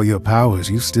 For all your powers,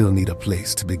 you still need a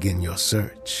place to begin your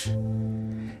search.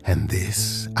 And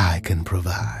this I can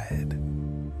provide.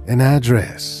 An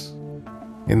address.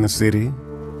 In the city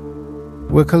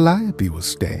where Calliope was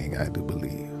staying, I do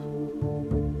believe.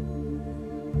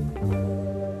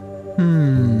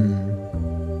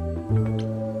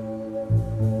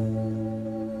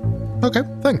 Okay,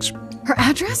 thanks. Her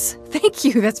address? Thank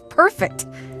you, that's perfect.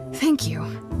 Thank you.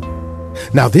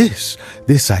 Now this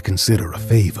I consider a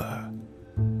favor.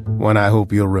 One I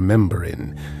hope you'll remember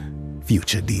in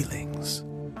future dealings.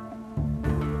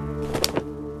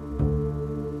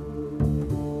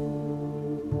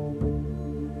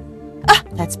 Ah,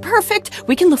 that's perfect.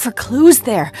 We can look for clues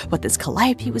there. What this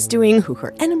Calliope was doing, who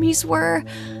her enemies were.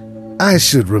 I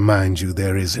should remind you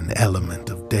there is an element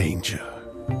of danger.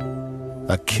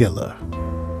 A killer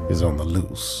is on the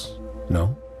loose,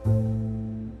 no?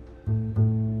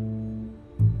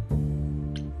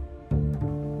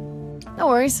 No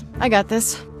worries, I got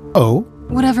this. Oh?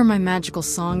 Whatever my magical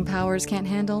song powers can't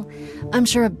handle, I'm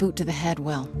sure a boot to the head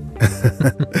will.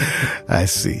 I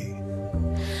see.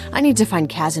 I need to find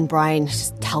Kaz and Brian.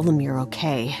 Just tell them you're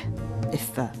okay.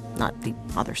 If, not the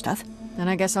other stuff. Then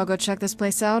I guess I'll go check this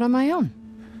place out on my own.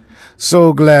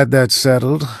 So glad that's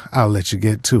settled. I'll let you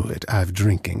get to it. I've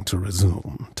drinking to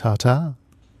resume. Ta-ta.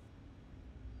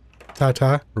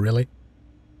 Ta-ta, really?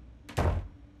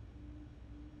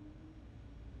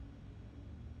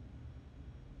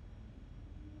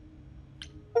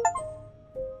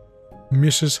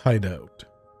 Mrs. Hideout.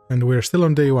 And we're still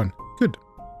on day 1. Good.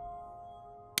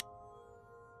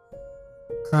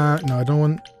 No, I don't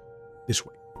want this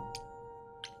way.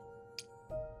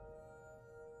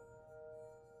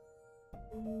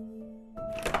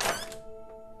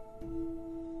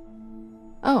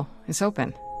 Oh, it's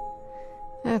open.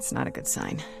 That's not a good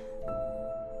sign.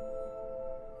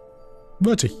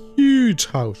 That's a huge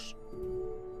house.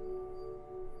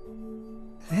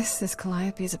 This is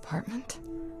Calliope's apartment?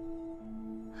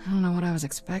 I don't know what I was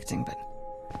expecting, but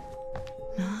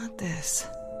not this.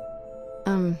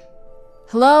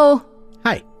 Hello?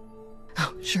 Hi.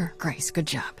 Oh, sure, Grace, good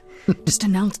job. Just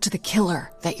announce to the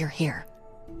killer that you're here.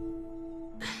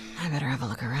 I better have a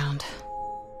look around.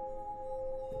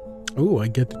 Oh, I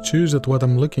get to choose at what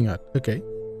I'm looking at. Okay.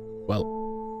 Well,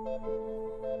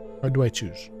 how do I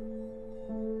choose?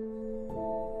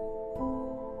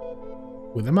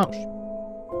 With a mouse.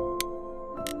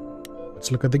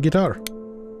 Let's look at the guitar.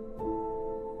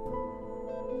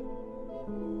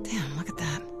 Damn, look at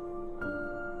that.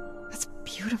 That's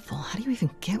beautiful. How do you even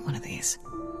get one of these?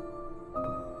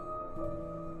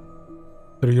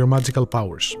 Through your magical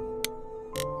powers.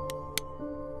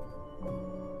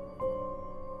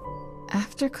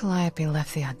 After Calliope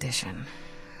left the audition,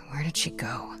 where did she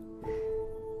go?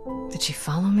 Did she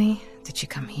follow me? Did she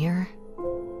come here?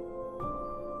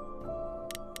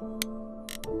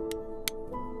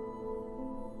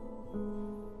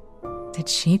 Did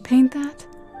she paint that?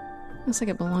 Looks like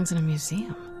it belongs in a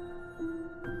museum.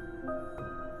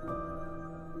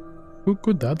 Who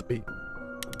could that be?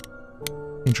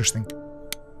 Interesting.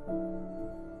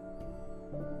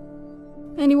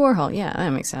 Andy Warhol, yeah,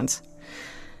 that makes sense.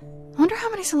 I wonder how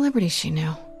many celebrities she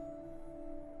knew.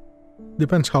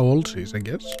 Depends how old she is, I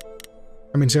guess.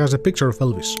 I mean, she has a picture of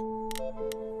Elvis.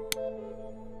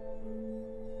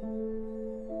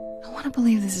 I want to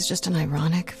believe this is just an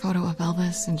ironic photo of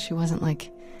Elvis and she wasn't,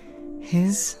 like,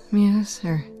 his muse,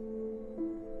 or...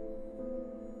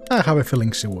 I have a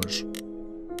feeling she was.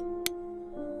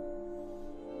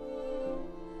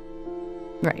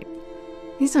 Right.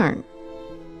 These aren't...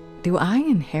 Do I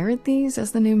inherit these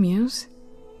as the new muse?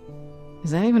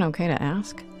 Is that even okay to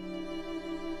ask?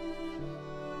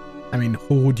 I mean,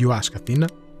 who would you ask, Athena?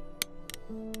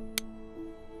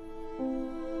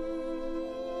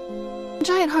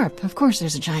 Giant harp. Of course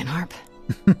there's a giant harp.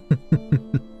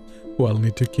 Well,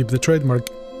 need to keep the trademark.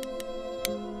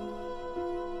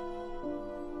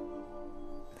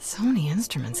 So many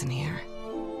instruments in here.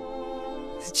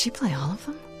 Did she play all of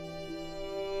them?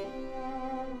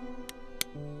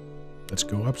 Let's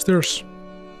go upstairs.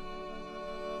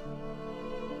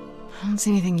 I don't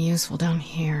see anything useful down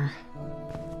here.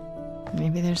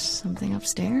 Maybe there's something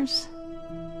upstairs?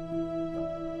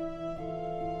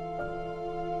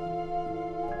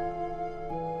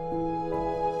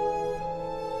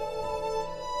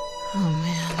 Oh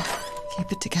man.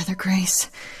 Keep it together, Grace.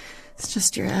 It's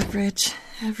just your average,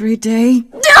 everyday...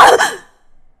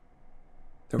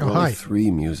 There were only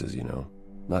 3 muses, you know,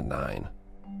 not 9.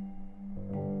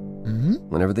 Mm-hmm.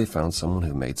 Whenever they found someone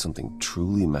who made something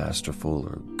truly masterful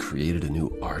or created a new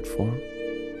art form,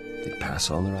 they'd pass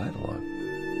on their idol on.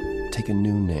 Take a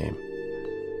new name.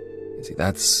 You see,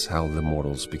 that's how the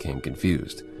mortals became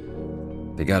confused.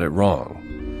 They got it wrong.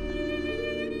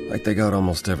 Like they got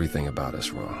almost everything about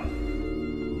us wrong.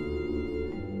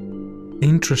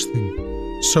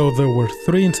 Interesting. So there were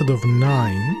 3 instead of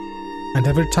 9, and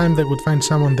every time they would find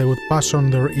someone they would pass on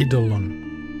their idol on.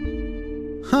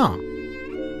 Huh.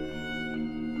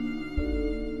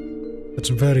 That's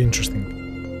very interesting.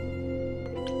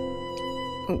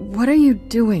 What are you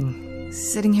doing?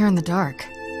 Sitting here in the dark?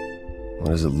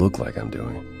 What does it look like I'm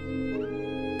doing?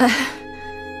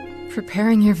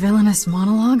 Preparing your villainous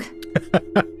monologue?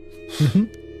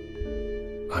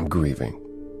 I'm grieving.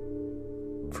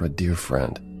 For a dear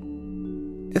friend.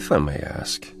 If I may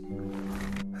ask,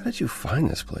 how did you find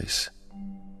this place?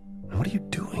 And what are you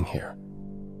doing here?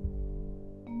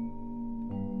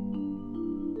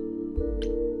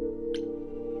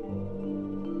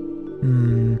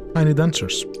 I need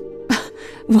answers.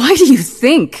 Why do you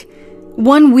think?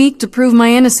 1 week to prove my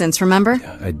innocence, remember?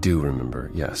 Yeah, I do remember,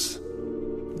 yes.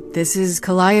 This is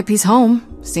Calliope's home.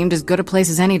 Seemed as good a place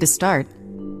as any to start.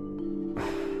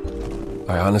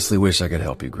 I honestly wish I could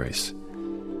help you, Grace.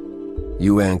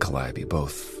 You and Calliope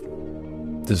both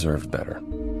deserved better.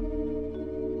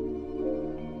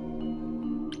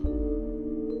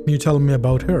 Can you tell me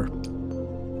about her?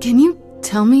 Can you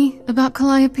tell me about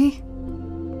Calliope?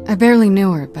 I barely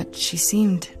knew her, but she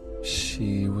seemed...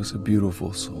 She was a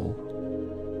beautiful soul,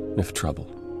 if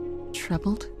troubled.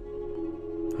 Troubled?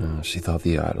 She thought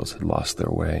the idols had lost their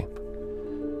way.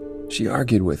 She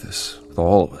argued with us, with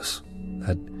all of us,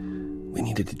 that we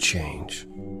needed to change.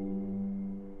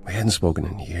 We hadn't spoken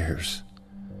in years.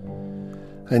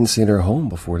 I hadn't seen her home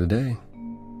before today.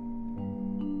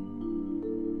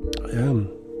 I'd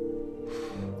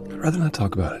rather not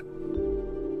talk about it.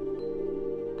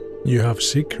 You have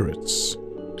secrets.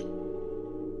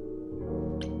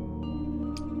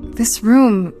 This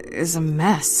room is a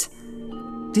mess.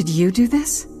 Did you do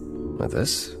this?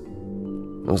 This?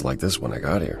 It was like this when I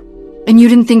got here. And you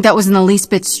didn't think that was in the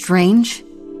least bit strange?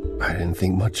 I didn't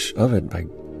think much of it. I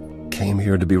came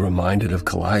here to be reminded of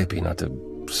Calliope, not to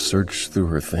search through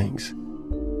her things.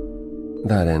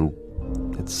 That and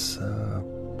it's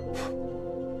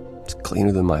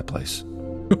cleaner than my place.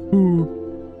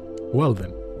 Well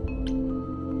then.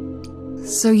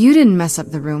 So you didn't mess up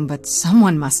the room, but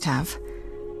someone must have.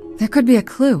 There could be a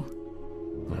clue.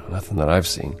 No, nothing that I've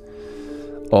seen.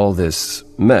 All this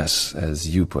mess, as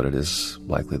you put it, is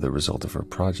likely the result of her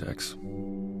projects.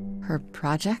 Her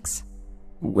projects?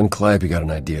 When Calliope got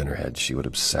an idea in her head, she would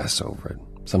obsess over it,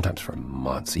 sometimes for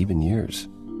months, even years.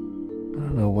 I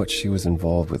don't know what she was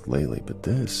involved with lately, but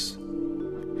this...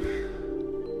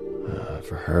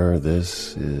 for her,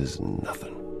 this is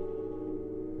nothing.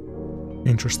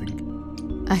 Interesting.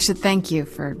 I should thank you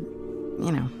for,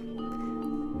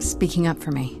 speaking up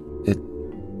for me.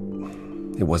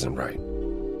 It wasn't right,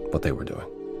 what they were doing.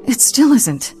 It still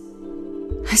isn't.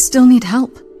 I still need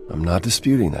help. I'm not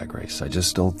disputing that, Grace. I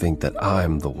just don't think that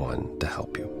I'm the one to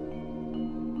help you.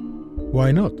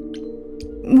 Why not?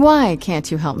 Why can't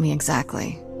you help me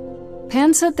exactly?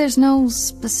 Pan said there's no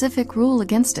specific rule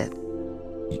against it.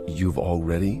 You've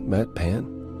already met Pan?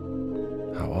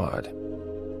 How odd.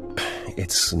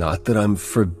 It's not that I'm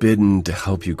forbidden to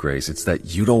help you, Grace. It's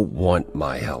that you don't want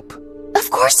my help. Of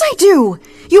course I do!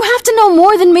 You have to know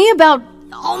more than me about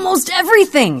almost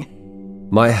everything!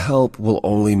 My help will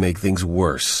only make things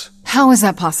worse. How is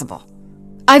that possible?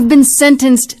 I've been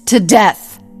sentenced to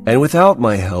death. And without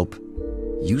my help,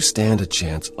 you stand a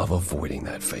chance of avoiding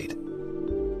that fate.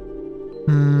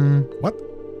 What?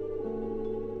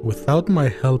 Without my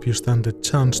help, you stand a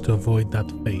chance to avoid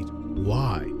that fate.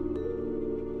 Why?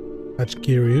 That's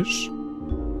curious.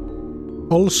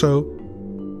 Also,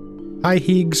 hi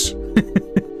Higgs,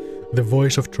 the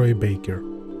voice of Troy Baker.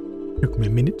 Took me a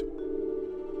minute.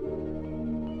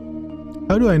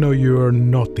 How do I know you're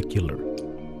not the killer?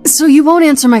 So you won't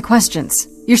answer my questions.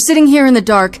 You're sitting here in the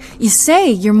dark. You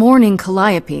say you're mourning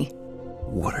Calliope.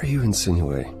 What are you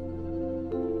insinuating?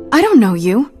 I don't know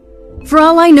you. For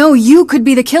all I know, you could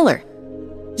be the killer.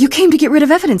 You came to get rid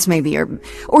of evidence, maybe,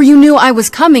 or you knew I was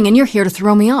coming and you're here to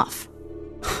throw me off.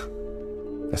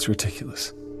 That's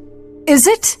ridiculous. Is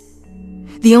it?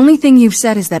 The only thing you've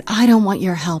said is that I don't want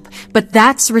your help, but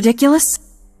that's ridiculous?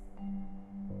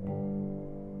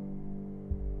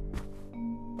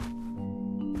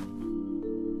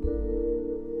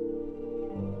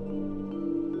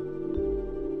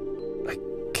 I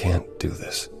can't do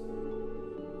this.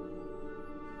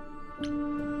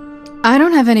 I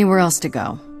don't have anywhere else to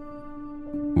go.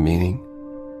 Meaning?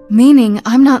 Meaning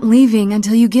I'm not leaving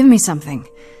until you give me something.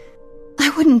 I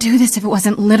wouldn't do this if it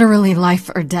wasn't literally life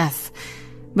or death.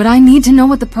 But I need to know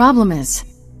what the problem is.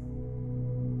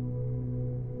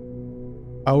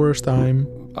 Hours time.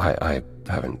 I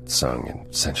haven't sung in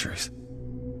centuries.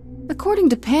 According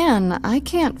to Pan, I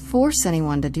can't force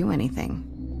anyone to do anything.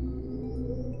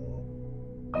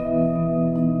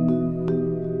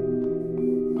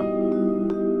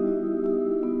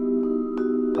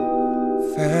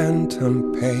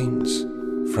 Phantom pains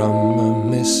from a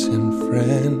missing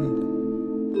friend,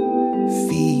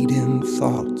 feeding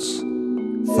thoughts,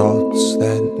 thoughts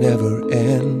that never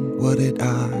end. What did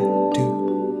I do?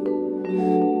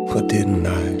 What didn't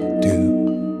I do?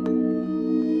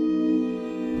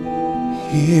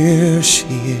 Here she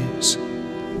is,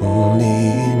 only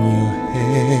in your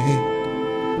head.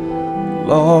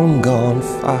 Long gone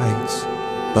fights,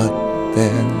 but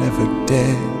they're never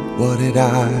dead. What did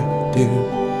I do?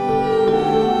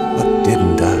 What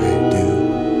didn't I do?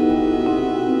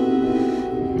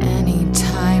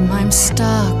 Anytime I'm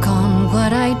stuck on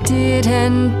what I did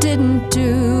and didn't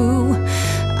do,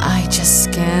 I just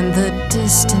scan the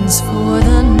distance for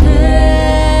the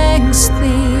next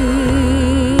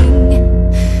thing.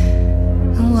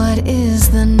 What is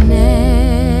the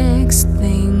next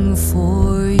thing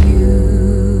for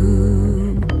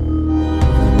you?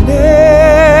 The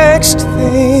next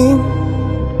thing,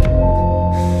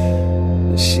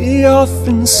 she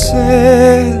often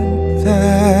said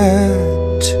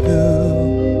that too.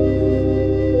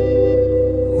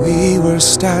 We were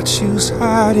statues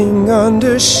hiding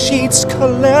under sheets,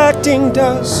 collecting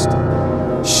dust.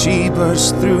 She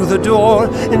burst through the door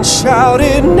and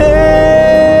shouted,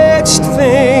 "Next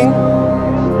thing,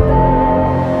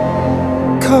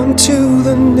 come to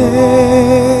the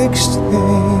next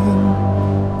thing."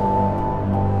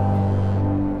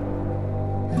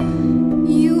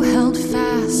 You held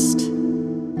fast.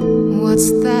 What's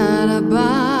that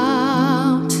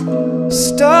about?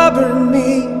 Stubborn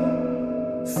me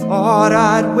thought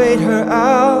I'd wait her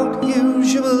out.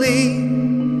 Usually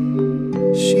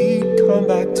she'd come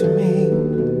back to me.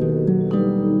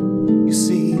 You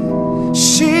see,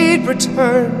 she'd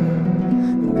return,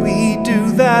 and we'd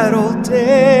do that old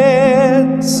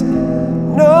dance,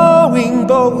 knowing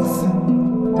both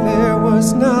there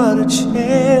was not a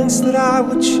chance that I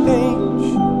would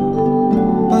change.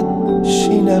 But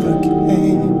she never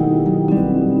came.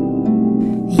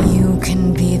 You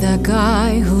can be the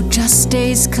guy who just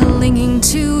stays clinging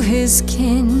to his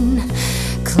kin,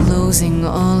 closing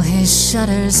all his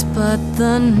shutters, but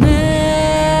the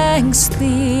next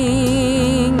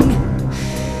thing,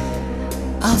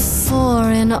 a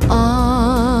foreign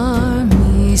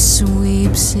army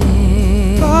sweeps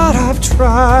in. But I've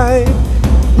tried.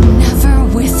 Never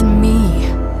with me.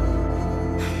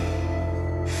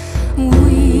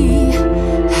 We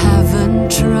haven't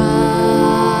tried.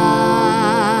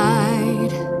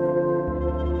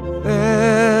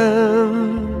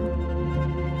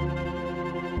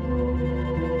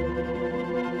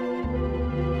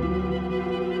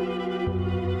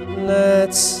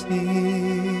 Let's see.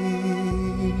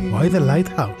 Why the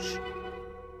lighthouse?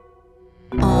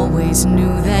 Always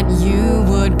knew that you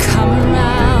would come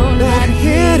around. That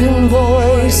hidden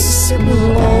voice, it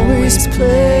will always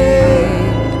play.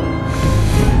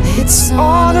 It's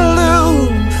on a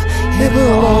loop, it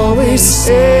will always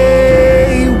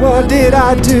say, what did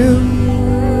I do?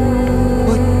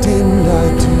 What didn't I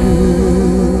do?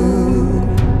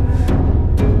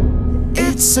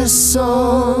 It's a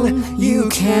song you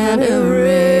can't erase,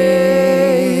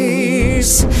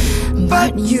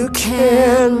 But you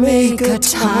can make a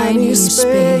tiny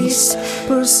space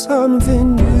for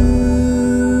something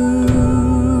new.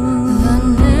 The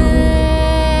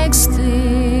next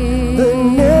thing. The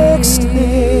next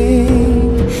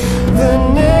thing.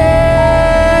 The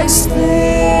next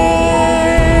thing.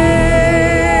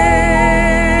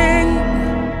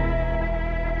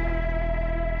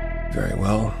 Very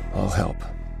well, I'll help.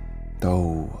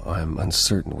 Though I'm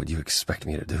uncertain what you expect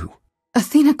me to do.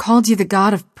 Athena called you the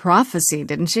god of prophecy,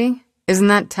 didn't she? Isn't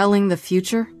that telling the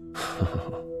future?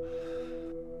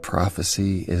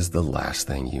 Prophecy is the last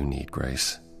thing you need,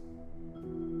 Grace.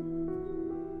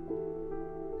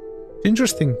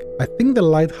 Interesting. I think the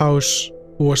lighthouse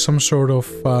was some sort of,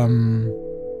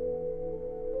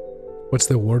 what's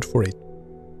the word for it?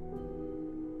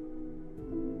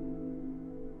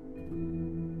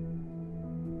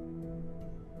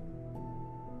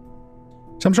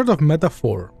 Some sort of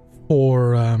metaphor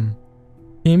for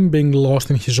him being lost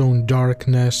in his own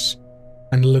darkness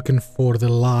and looking for the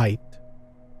light.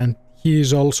 And he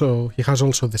has also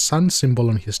the sun symbol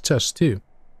on his chest too.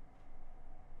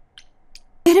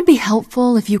 It'd be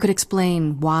helpful if you could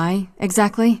explain why,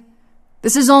 exactly.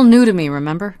 This is all new to me,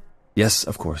 remember? Yes,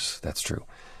 of course, that's true.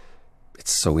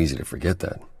 It's so easy to forget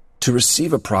that. To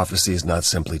receive a prophecy is not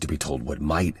simply to be told what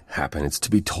might happen, it's to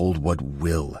be told what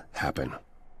will happen.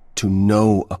 To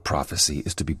know a prophecy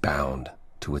is to be bound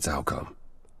to its outcome.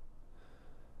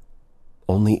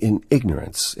 Only in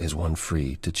ignorance is one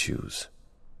free to choose.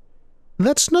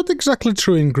 That's not exactly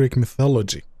true in Greek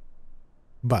mythology.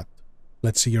 But,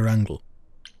 let's see your angle.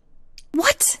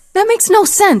 What? That makes no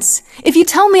sense. If you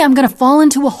tell me I'm gonna fall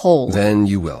into a hole... Then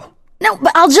you will. No,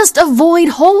 but I'll just avoid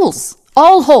holes.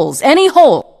 All holes, any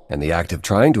hole. And the act of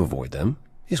trying to avoid them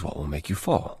is what will make you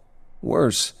fall.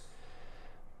 Worse,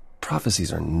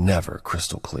 prophecies are never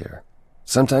crystal clear.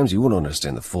 Sometimes you won't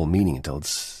understand the full meaning until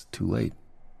it's too late.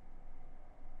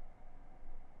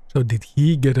 So did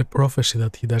he get a prophecy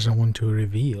that he doesn't want to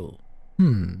reveal?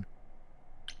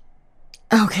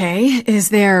 Okay, is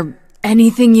there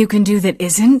anything you can do that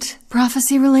isn't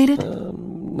prophecy related?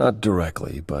 Not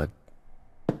directly, but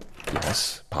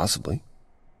yes, possibly.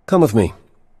 Come with me.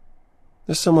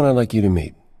 There's someone I'd like you to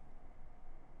meet.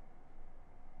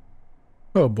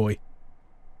 Oh boy.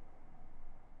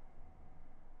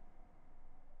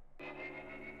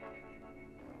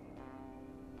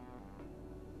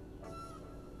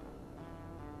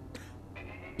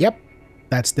 Yep,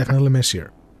 that's definitely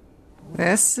messier.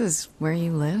 This is where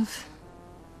you live?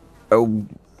 Oh,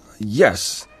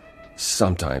 yes.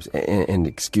 Sometimes. And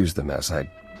excuse the mess. I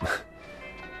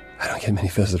don't get many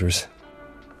visitors.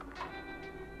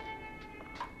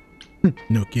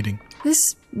 No kidding.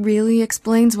 This really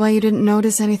explains why you didn't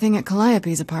notice anything at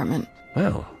Calliope's apartment.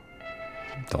 Well,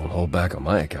 don't hold back on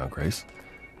my account, Grace.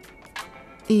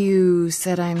 You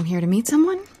said I'm here to meet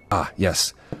someone? Ah,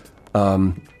 yes.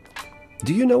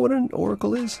 Do you know what an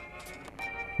oracle is?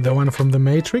 The one from the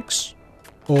Matrix?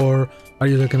 Or are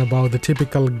you talking about the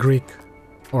typical Greek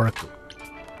oracle?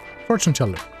 Fortune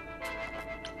teller.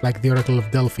 Like the Oracle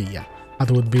of Delphi, yeah. That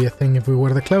would be a thing if we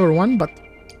were the clever one, but...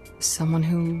 Someone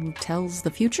who tells the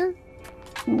future?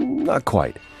 Not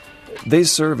quite. They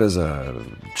serve as a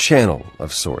channel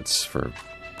of sorts for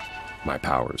my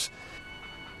powers.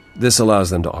 This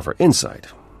allows them to offer insight,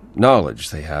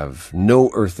 knowledge they have no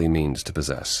earthly means to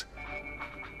possess.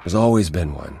 There's always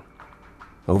been one.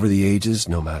 Over the ages,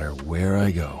 no matter where I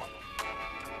go,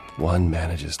 one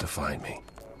manages to find me.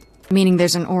 Meaning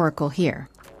there's an oracle here.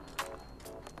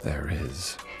 There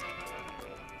is.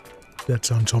 That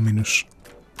sounds ominous.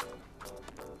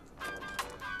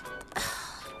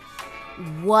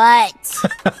 What?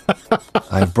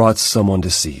 I've brought someone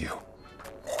to see you.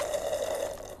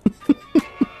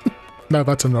 No,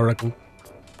 that's an oracle.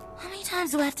 How many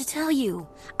times do I have to tell you?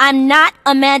 I'm not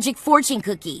a magic fortune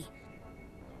cookie.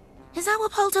 Is that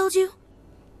what Paul told you?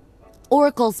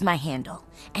 Oracle's my handle.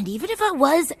 And even if I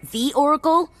was the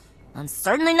oracle, I'm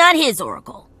certainly not his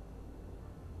oracle.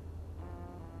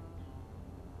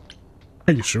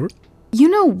 Are you sure? You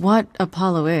know what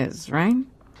Apollo is, right?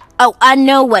 Oh, I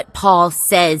know what Paul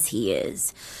says he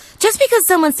is. Just because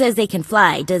someone says they can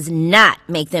fly does not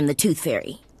make them the Tooth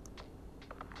Fairy.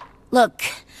 Look,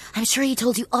 I'm sure he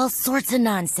told you all sorts of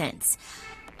nonsense.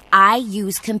 I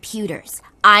use computers.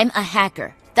 I'm a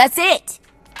hacker. That's it.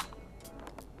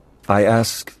 I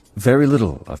ask very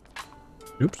little of...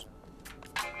 Oops.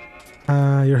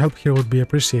 Your help here would be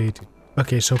appreciated.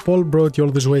 Okay, so Paul brought you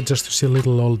all this way just to see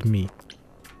little old me.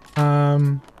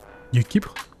 You keep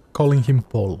calling him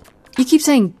Paul. You keep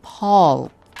saying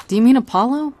Paul. Do you mean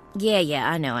Apollo? Yeah,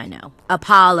 I know.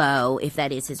 Apollo, if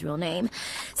that is his real name,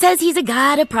 says he's a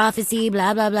god of prophecy,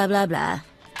 blah, blah, blah, blah, blah.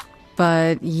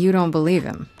 But you don't believe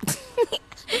him.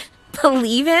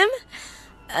 Believe him?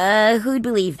 Who'd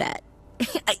believe that?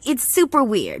 It's super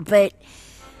weird, but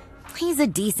he's a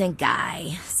decent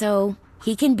guy, so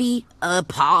he can be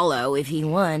Apollo if he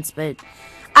wants, but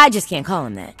I just can't call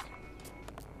him that.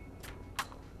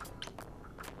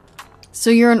 So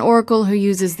you're an oracle who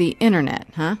uses the internet,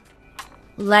 huh?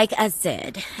 Like I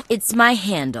said, it's my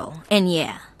handle, and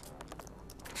yeah.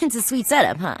 It's a sweet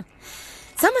setup, huh?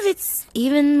 Some of it's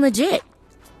even legit.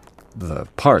 The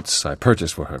parts I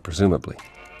purchased for her, presumably.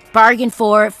 Bargain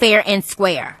for, fair and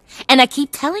square. And I keep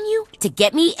telling you to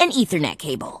get me an Ethernet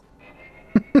cable.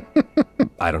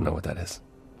 I don't know what that is.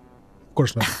 Of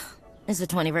course not. It's the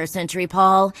 21st century,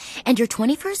 Paul. And your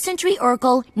 21st century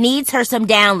oracle needs her some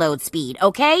download speed,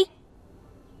 okay?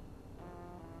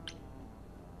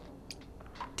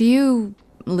 Do you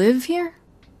live here?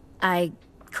 I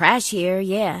crash here,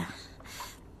 yeah.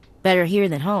 Better here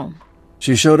than home.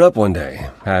 She showed up one day,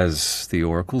 as the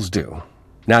oracles do.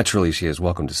 Naturally, she is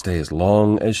welcome to stay as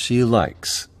long as she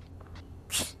likes.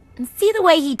 And see the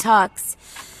way he talks.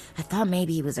 I thought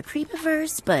maybe he was a creep at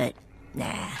first, but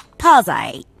nah. Paul's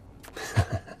aight.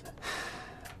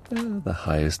 The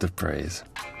highest of praise.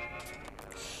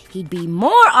 He'd be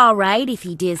more alright if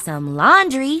he did some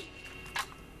laundry.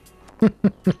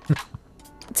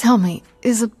 Tell me,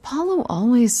 is Apollo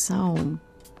always so...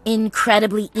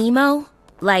 incredibly emo?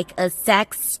 Like a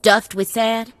sack stuffed with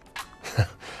sad?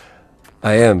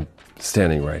 I am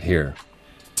standing right here.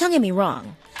 Don't get me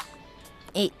wrong.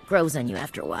 It grows on you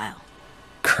after a while.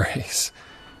 Grace,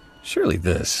 surely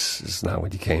this is not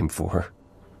what you came for.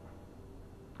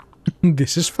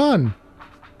 This is fun.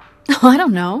 Oh, I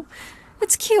don't know.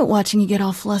 It's cute watching you get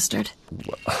all flustered.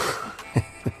 Well,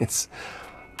 it's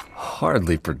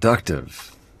hardly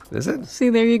productive, is it? See,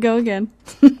 there you go again.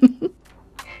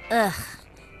 Ugh.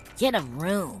 Get a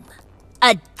room.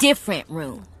 A different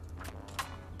room.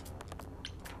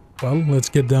 Well, let's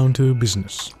get down to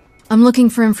business. I'm looking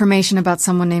for information about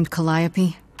someone named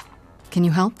Calliope. Can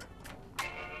you help?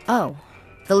 Oh,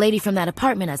 the lady from that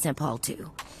apartment I sent Paul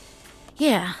to.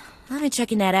 Yeah, I've been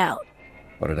checking that out.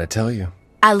 What did I tell you?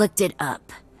 I looked it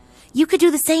up. You could do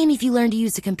the same if you learned to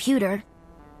use a computer.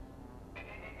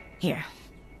 Here,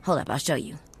 hold up, I'll show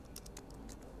you.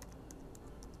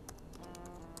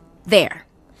 There.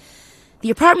 The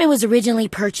apartment was originally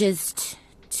purchased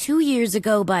 2 years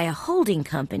ago by a holding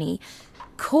company,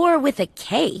 Core with a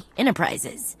K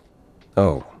Enterprises.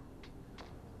 Oh,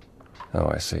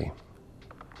 I see.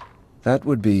 That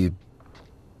would be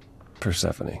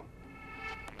Persephone.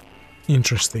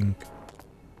 Interesting.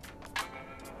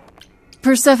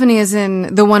 Persephone is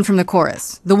in the one from the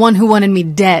chorus. The one who wanted me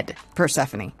dead,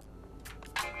 Persephone.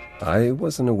 I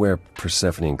wasn't aware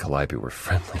Persephone and Calliope were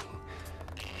friendly.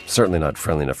 Certainly not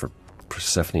friendly enough for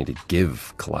Persephone to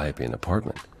give Calliope an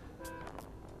apartment.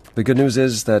 The good news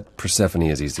is that Persephone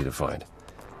is easy to find.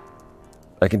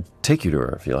 I can take you to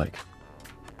her if you like.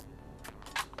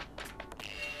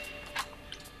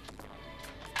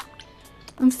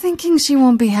 I'm thinking she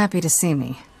won't be happy to see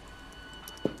me.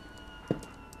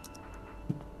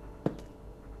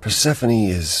 Persephone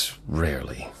is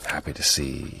rarely happy to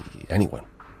see anyone.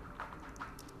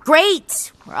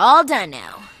 Great! We're all done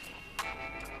now.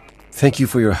 Thank you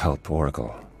for your help,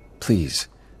 Oracle. Please,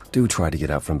 do try to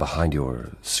get out from behind your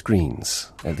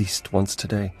screens at least once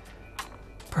today.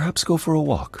 Perhaps go for a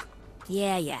walk.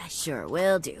 Yeah, sure,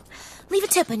 will do. Leave a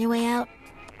tip on your way out.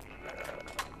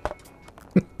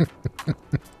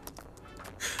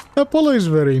 Apollo is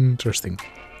very interesting.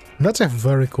 That's a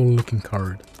very cool looking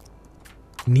card.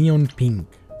 Neon pink.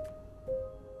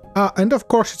 And of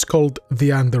course it's called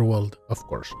the Underworld, of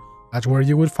course. That's where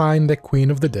you would find the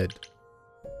Queen of the Dead.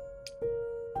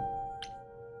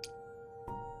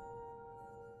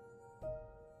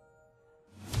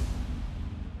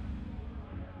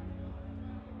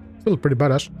 Still pretty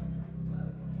badass.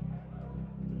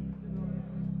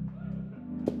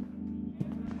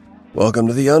 Welcome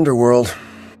to the Underworld.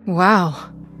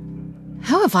 Wow.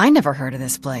 How have I never heard of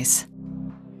this place?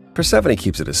 Persephone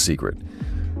keeps it a secret,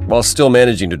 while still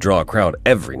managing to draw a crowd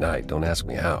every night. Don't ask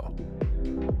me how.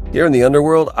 Here in the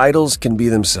Underworld, idols can be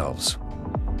themselves,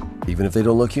 even if they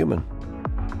don't look human.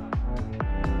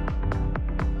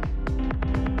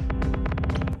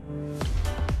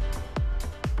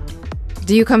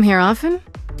 Do you come here often?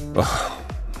 Oh,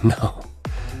 no.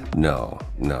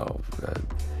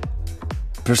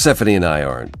 Persephone and I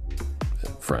aren't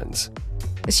friends.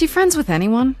 Is she friends with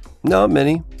anyone? Not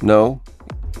many, no.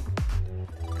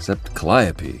 Except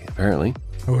Calliope, apparently.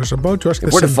 I was about to ask If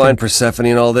the we're to same find thing. Persephone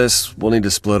in all this, we'll need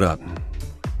to split up.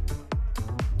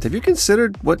 Have you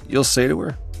considered what you'll say to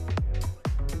her?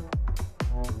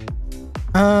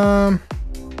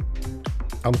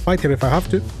 I'll fight her if I have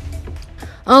to.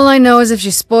 All I know is if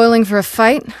she's spoiling for a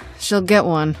fight, she'll get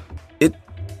one. It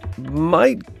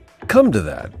might come to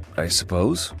that, I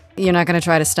suppose. You're not gonna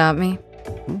try to stop me?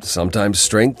 Sometimes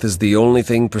strength is the only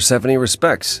thing Persephone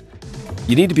respects.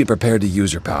 You need to be prepared to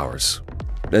use your powers.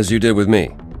 As you did with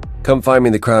me. Come find me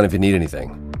in the crown if you need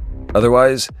anything.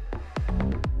 Otherwise,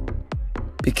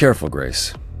 be careful,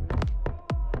 Grace.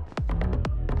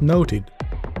 Noted.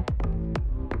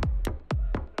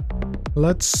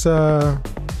 Let's, I'll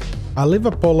leave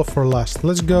Apollo for last.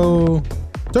 Let's go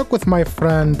talk with my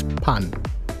friend Pan.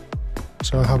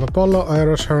 So I have Apollo,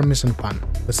 Eros, Hermes, and Pan.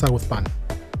 Let's start with Pan.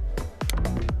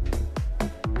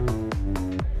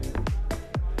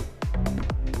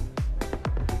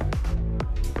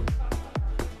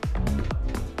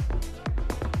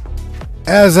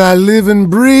 As I live and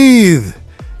breathe,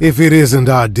 if it isn't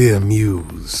our dear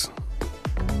muse.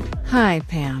 Hi,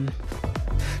 Pam.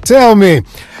 Tell me,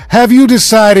 have you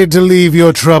decided to leave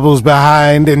your troubles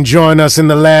behind and join us in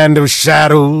the land of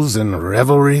shadows and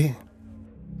revelry?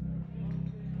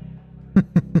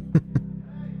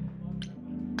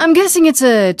 I'm guessing it's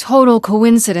a total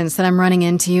coincidence that I'm running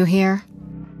into you here.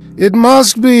 It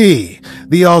must be.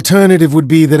 The alternative would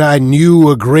be that I knew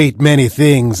a great many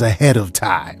things ahead of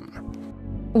time.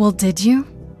 Well, did you?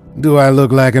 Do I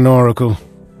look like an oracle?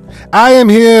 I am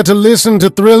here to listen to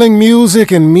thrilling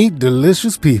music and meet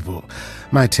delicious people.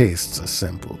 My tastes are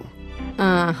simple.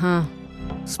 Uh-huh.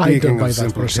 Speaking of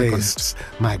simple tastes,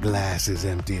 my glass is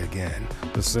empty again.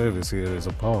 The service here is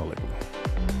appalling.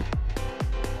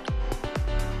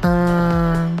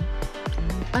 I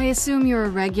assume you're a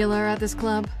regular at this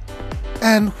club?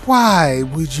 And why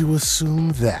would you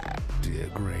assume that, dear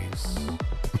Grace?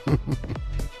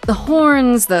 The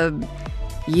horns,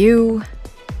 you.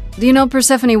 Do you know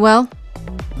Persephone well?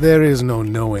 There is no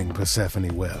knowing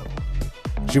Persephone well.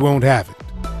 She won't have it.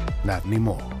 Not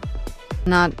anymore.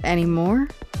 Not anymore?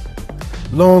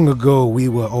 Long ago, we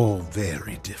were all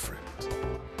very different.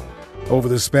 Over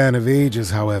the span of ages,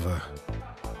 however,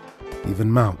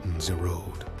 even mountains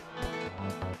erode.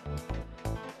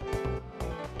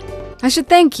 I should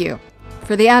thank you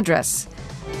for the address.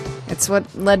 It's what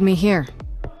led me here.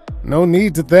 No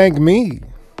need to thank me.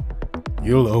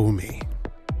 You'll owe me.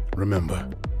 Remember,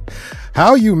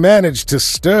 how you managed to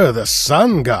stir the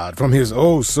sun god from his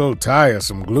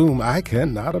oh-so-tiresome gloom, I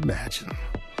cannot imagine.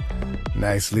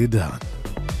 Nicely done.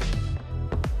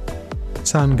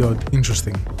 Sun god,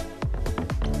 interesting.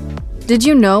 Did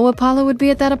you know Apollo would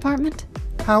be at that apartment?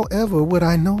 However would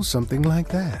I know something like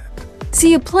that?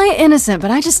 See, you play innocent, but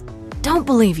I just don't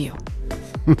believe you.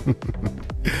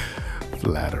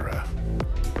 Flatterer.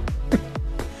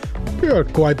 You're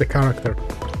quite the character.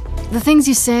 The things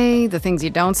you say, the things you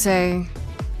don't say.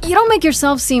 You don't make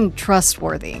yourself seem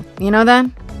trustworthy. You know that?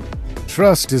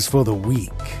 Trust is for the weak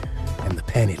and the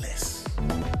penniless.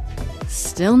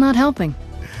 Still not helping.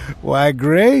 Why,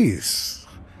 Grace,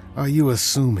 are you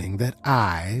assuming that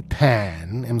I,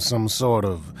 Pan, am some sort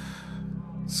of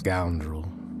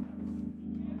scoundrel?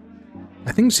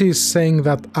 I think she's saying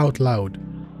that out loud.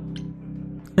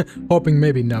 Hoping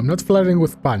maybe no, I'm not flirting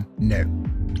with Pan. No.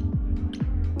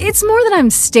 It's more that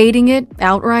I'm stating it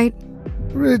outright.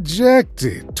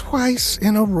 Rejected twice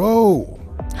in a row.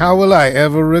 How will I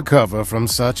ever recover from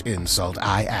such insult,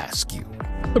 I ask you?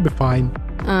 It'll be fine.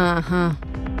 Uh-huh.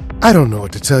 I don't know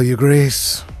what to tell you,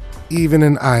 Grace. Even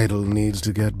an idol needs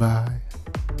to get by.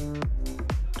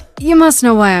 You must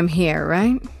know why I'm here,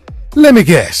 right? Let me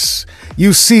guess.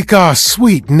 You seek our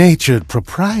sweet-natured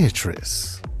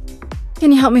proprietress.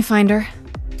 Can you help me find her?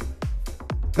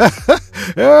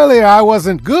 Earlier I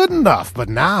wasn't good enough, but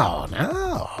now,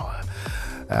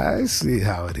 I see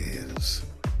how it is.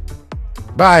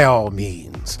 By all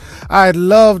means, I'd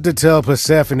love to tell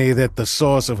Persephone that the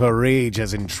source of her rage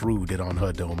has intruded on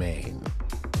her domain.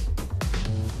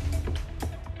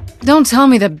 Don't tell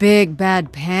me the big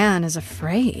bad Pan is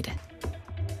afraid.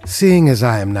 Seeing as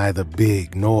I am neither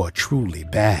big nor truly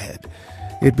bad,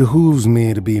 it behooves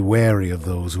me to be wary of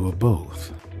those who are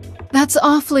both. That's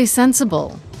awfully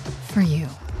sensible for you.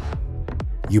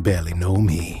 You barely know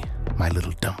me, my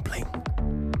little dumpling.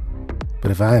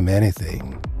 But if I am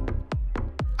anything,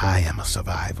 I am a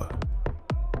survivor.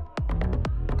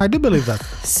 I do believe that.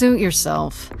 Suit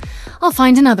yourself. I'll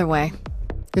find another way.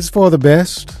 It's for the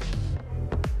best.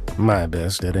 My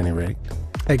best, at any rate.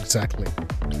 Exactly.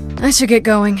 I should get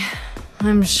going.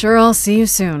 I'm sure I'll see you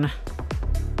soon.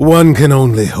 One can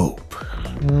only hope.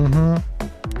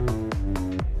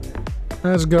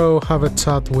 Let's go have a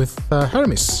chat with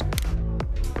Hermes.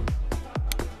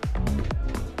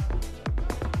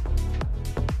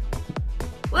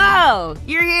 Whoa,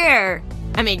 you're here.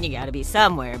 I mean, you gotta be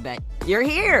somewhere, but you're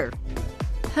here.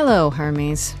 Hello,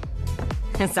 Hermes.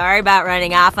 Sorry about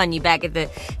running off on you back at the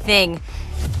thing.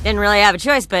 Didn't really have a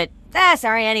choice, but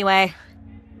sorry anyway.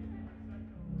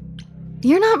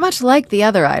 You're not much like the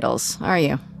other idols, are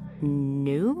you?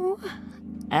 No?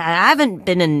 I haven't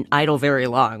been an idol very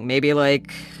long. Maybe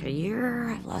like a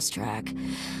year? I've lost track.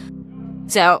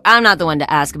 So, I'm not the one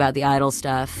to ask about the idol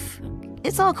stuff.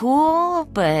 It's all cool,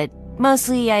 but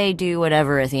mostly I do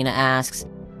whatever Athena asks.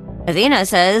 Athena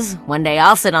says one day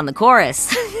I'll sit on the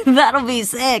chorus. That'll be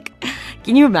sick.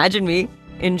 Can you imagine me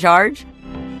in charge?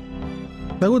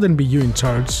 That wouldn't be you in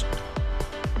charge.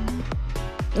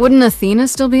 Wouldn't Athena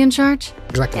still be in charge?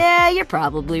 Exactly. Yeah, you're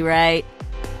probably right.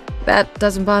 That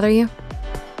doesn't bother you?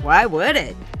 Why would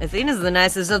it? Athena's the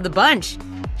nicest of the bunch.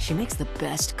 She makes the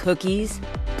best cookies.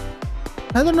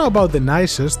 I don't know about the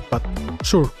nicest, but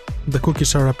sure, the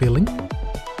cookies are appealing.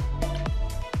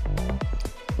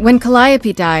 When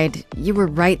Calliope died, you were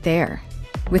right there,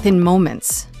 within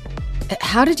moments.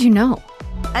 How did you know?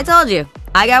 I told you.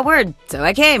 I got word, so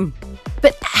I came.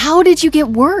 But how did you get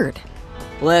word?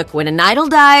 Look, when an idol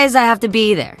dies, I have to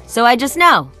be there. So I just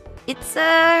know. It's a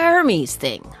Hermes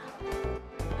thing.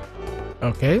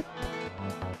 Okay.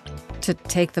 To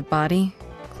take the body,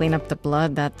 clean up the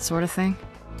blood, that sort of thing?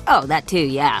 Oh, that too,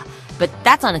 yeah. But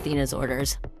that's on Athena's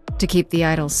orders. To keep the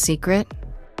idol's secret?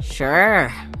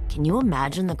 Sure. Can you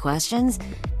imagine the questions?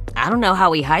 I don't know how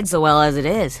we hide so well as it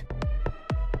is.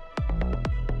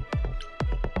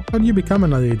 How do you become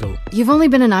an idol? You've only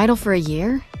been an idol for a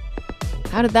year?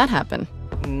 How did that happen?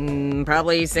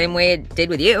 Probably same way it did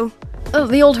with you. Oh,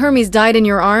 the old Hermes died in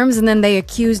your arms and then they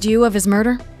accused you of his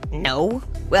murder? No.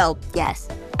 Well, yes.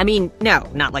 I mean, no,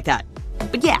 not like that.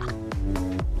 But yeah.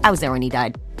 I was there when he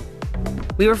died.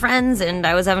 We were friends and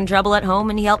I was having trouble at home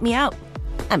and he helped me out.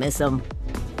 I miss him.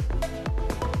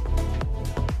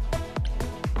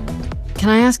 Can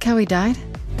I ask how he died?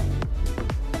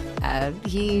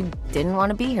 He didn't want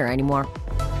to be here anymore.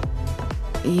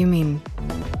 You mean?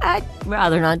 I'd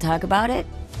rather not talk about it.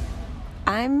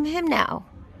 I'm him now.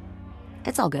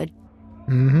 It's all good.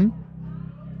 Mm-hmm.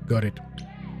 Got it.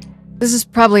 This is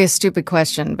probably a stupid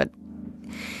question, but...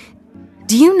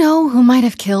 do you know who might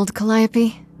have killed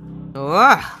Calliope?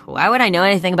 Ugh, why would I know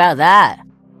anything about that?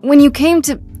 When you came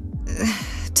to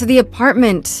the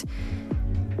apartment,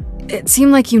 it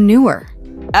seemed like you knew her.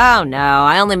 Oh no,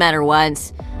 I only met her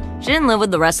once. She didn't live with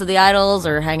the rest of the idols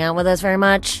or hang out with us very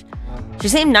much. She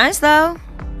seemed nice though.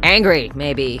 Angry,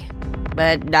 maybe.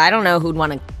 But I don't know who'd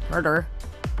want to hurt her.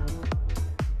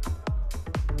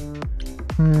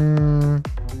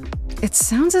 It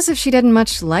sounds as if she didn't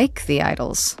much like the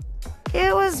idols.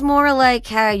 It was more like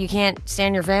how you can't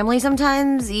stand your family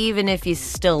sometimes, even if you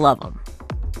still love them.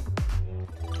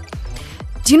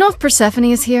 Do you know if Persephone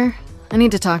is here? I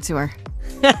need to talk to her.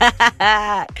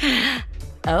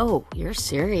 Oh, you're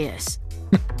serious.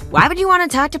 Why would you want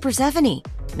to talk to Persephone?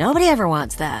 Nobody ever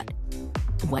wants that.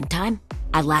 One time,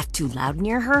 I laughed too loud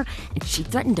near her, and she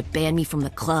threatened to ban me from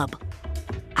the club.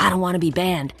 I don't want to be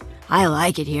banned. I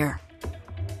like it here.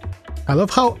 I love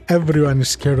how everyone is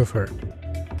scared of her.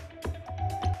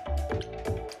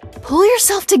 Pull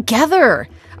yourself together!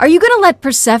 Are you gonna let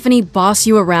Persephone boss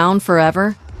you around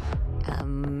forever?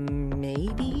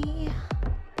 Maybe?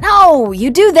 No! You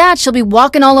do that, she'll be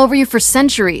walking all over you for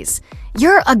centuries.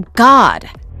 You're a god.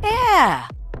 Yeah,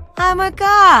 I'm a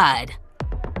god.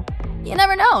 You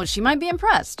never know, she might be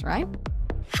impressed, right?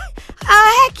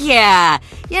 Oh, heck yeah!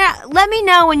 Yeah, let me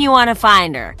know when you want to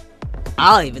find her.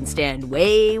 I'll even stand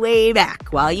way, way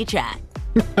back while you chat.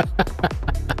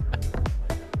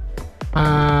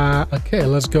 Okay,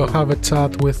 let's go have a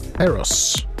chat with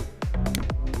Eros.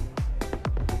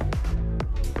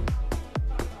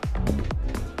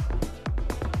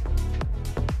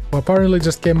 Who apparently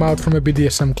just came out from a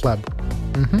BDSM club.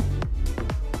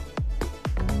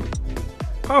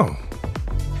 Oh,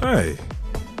 hey.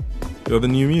 You're the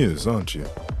new muse, aren't you?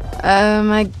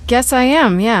 I guess I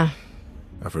am, yeah.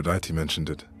 Aphrodite mentioned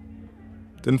it.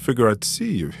 Didn't figure I'd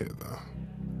see you here, though.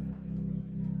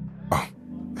 Oh,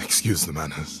 excuse the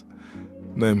manners.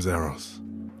 Name's Eros,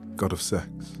 god of sex.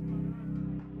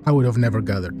 I would have never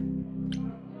gathered.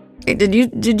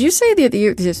 Did you say that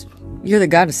you're the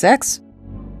god of sex?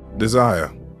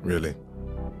 Desire, really.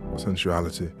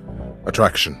 Sensuality.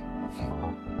 Attraction.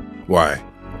 Why?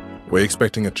 Were you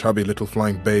expecting a chubby little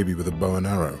flying baby with a bow and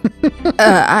arrow?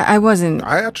 I wasn't...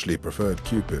 I actually preferred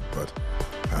Cupid, but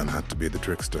Pan had to be the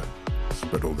trickster.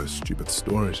 Spread all those stupid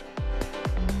stories.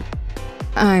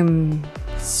 I'm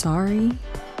sorry.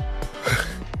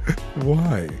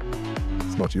 Why?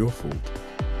 It's not your fault.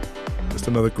 Just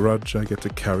another grudge I get to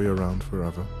carry around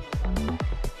forever.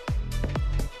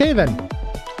 Okay then.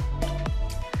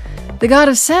 The god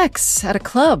of sex at a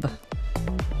club.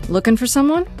 Looking for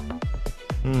someone?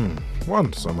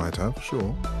 Once I might have,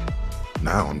 sure.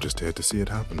 Now I'm just here to see it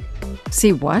happen.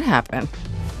 See what happen?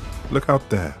 Look out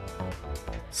there.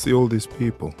 See all these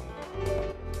people.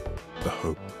 The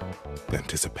hope, the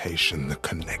anticipation, the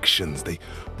connections, they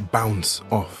bounce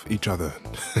off each other.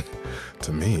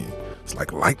 To me, it's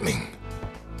like lightning.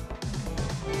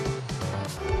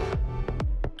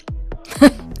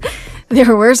 There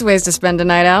are worse ways to spend a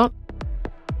night out.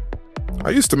 I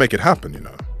used to make it happen, you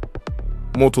know.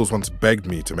 Mortals once begged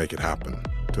me to make it happen,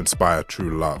 to inspire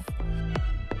true love.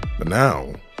 But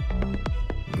now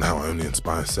I only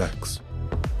inspire sex.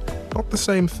 Not the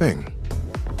same thing.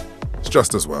 It's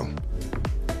just as well.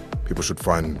 People should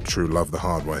find true love the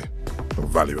hard way, or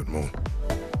value it more.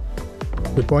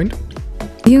 Good point.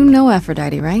 You know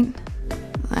Aphrodite, right?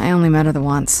 I only met her the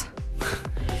once.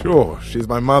 Sure, she's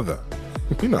my mother.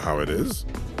 You know how it is.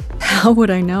 How would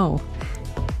I know?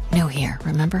 New here,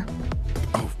 remember?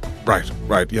 Oh,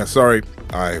 right. Yeah, sorry.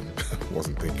 I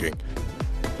wasn't thinking.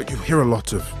 But you hear a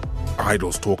lot of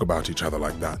idols talk about each other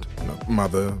like that. You know,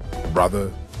 mother,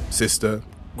 brother, sister,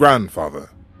 grandfather.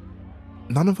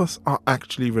 None of us are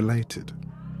actually related.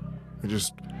 We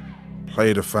just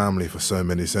played a family for so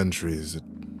many centuries. It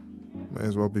may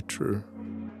as well be true.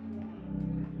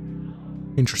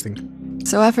 Interesting.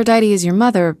 So Aphrodite is your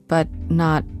mother, but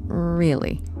not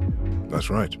really. That's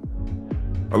right.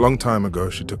 A long time ago,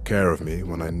 she took care of me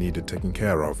when I needed taking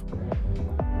care of.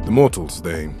 The mortals,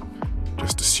 they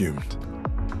just assumed.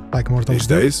 Like mortals These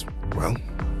days, well,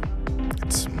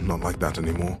 it's not like that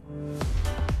anymore.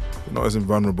 We're not as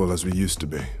invulnerable as we used to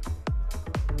be.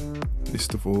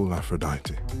 Least of all,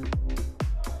 Aphrodite.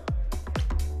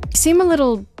 You seem a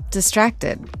little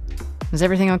distracted. Is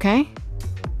everything okay?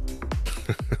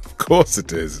 Of course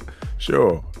it is.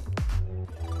 Sure.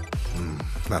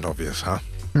 That obvious, huh?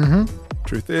 Mm-hmm.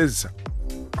 Truth is,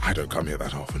 I don't come here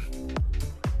that often.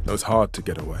 No, it's hard to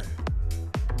get away.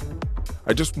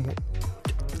 I just want...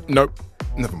 Nope,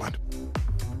 never mind.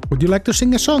 Would you like to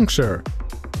sing a song, sir?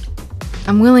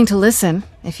 I'm willing to listen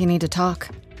if you need to talk.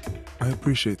 I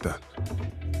appreciate that.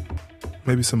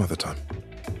 Maybe some other time.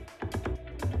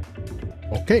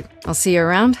 Okay. I'll see you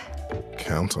around.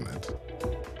 Count on it.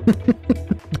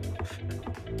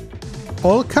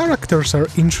 All characters are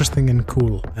interesting and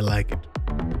cool. I like it.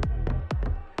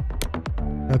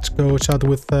 Let's go chat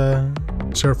with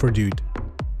Surfer Dude.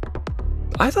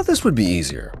 I thought this would be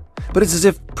easier, but it's as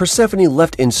if Persephone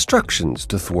left instructions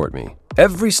to thwart me.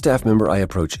 Every staff member I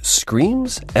approach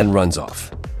screams and runs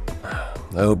off.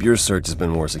 I hope your search has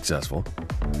been more successful.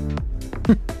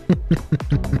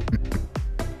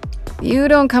 You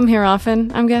don't come here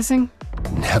often, I'm guessing?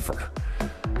 Never.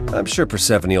 I'm sure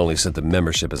Persephone only sent the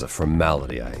membership as a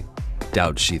formality. I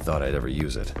doubt she thought I'd ever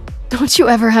use it. Don't you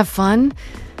ever have fun?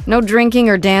 No drinking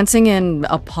or dancing in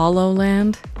Apollo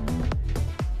Land?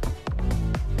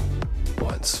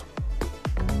 Once.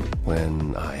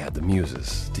 When I had the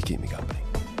muses to keep me company.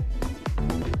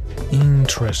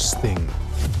 Interesting.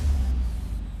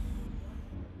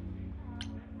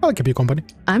 I'll keep you company.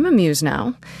 I'm a muse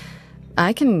now.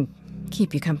 I can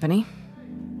keep you company.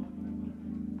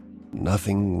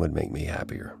 Nothing would make me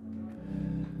happier.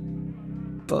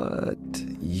 But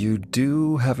you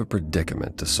do have a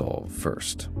predicament to solve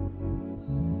first.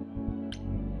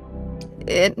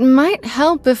 It might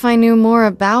help if I knew more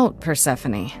about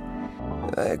Persephone.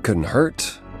 It couldn't hurt.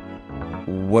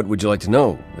 What would you like to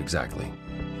know, exactly?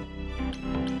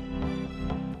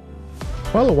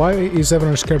 Well, why is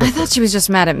everyone scared of I thought she was just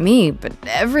mad at me, but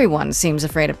everyone seems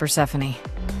afraid of Persephone.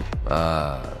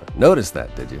 Noticed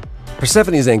that, did you?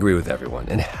 Persephone's angry with everyone,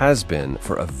 and has been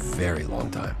for a very long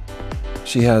time.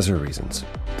 She has her reasons.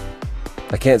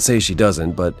 I can't say she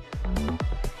doesn't, but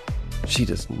she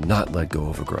does not let go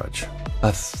of a grudge.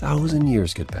 1,000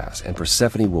 years could pass, and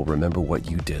Persephone will remember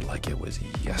what you did like it was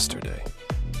yesterday.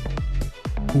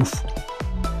 Oof.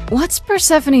 What's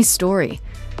Persephone's story?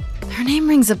 Her name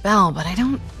rings a bell, but I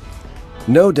don't...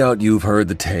 No doubt you've heard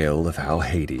the tale of how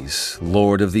Hades,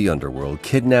 lord of the underworld,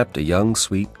 kidnapped a young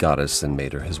sweet goddess and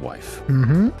made her his wife.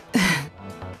 Mm-hmm.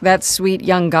 That sweet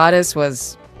young goddess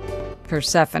was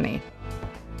Persephone.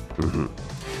 Mm-hmm.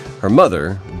 Her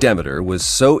mother, Demeter, was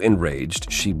so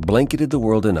enraged she blanketed the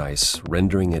world in ice,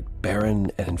 rendering it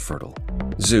barren and infertile.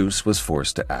 Zeus was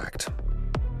forced to act.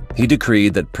 He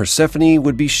decreed that Persephone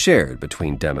would be shared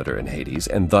between Demeter and Hades,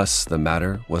 and thus the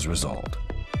matter was resolved.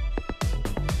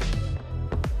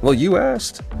 Well, you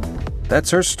asked. That's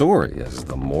her story, as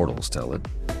the mortals tell it.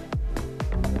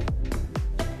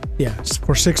 Yes,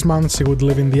 for 6 months she would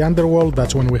live in the underworld,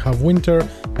 that's when we have winter,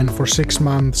 and for 6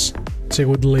 months she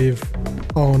would live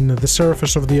on the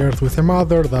surface of the earth with her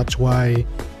mother, that's why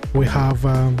we have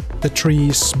the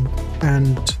trees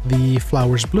and the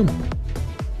flowers bloom.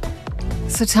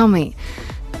 So tell me,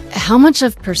 how much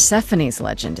of Persephone's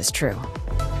legend is true?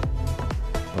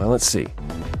 Well, let's see.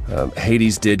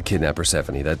 Hades did kidnap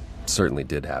Persephone. That certainly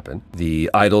did happen. The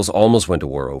idols almost went to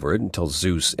war over it until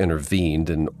Zeus intervened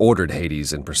and ordered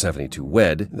Hades and Persephone to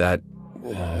wed. That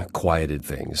quieted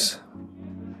things.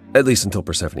 At least until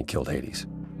Persephone killed Hades.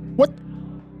 What?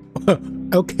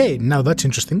 Okay, now that's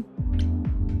interesting.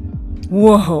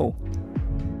 Whoa.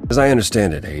 As I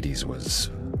understand it, Hades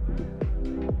was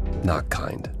not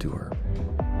kind to her.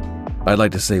 I'd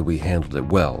like to say we handled it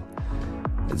well.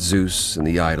 That Zeus and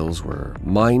the idols were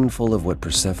mindful of what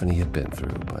Persephone had been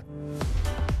through, but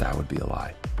that would be a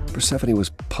lie. Persephone was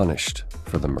punished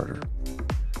for the murder,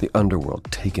 the underworld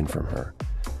taken from her,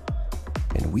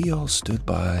 and we all stood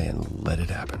by and let it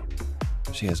happen.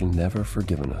 She has never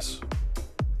forgiven us.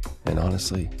 And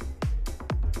honestly,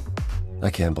 I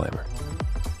can't blame her.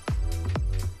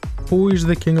 Who is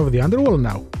the king of the underworld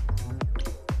now?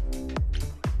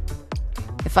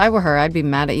 If I were her, I'd be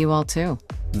mad at you all too.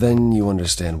 Then you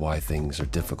understand why things are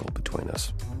difficult between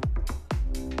us.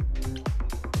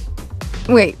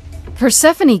 Wait,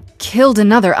 Persephone killed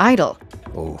another idol.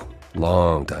 Oh,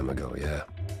 long time ago, yeah.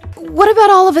 What about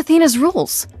all of Athena's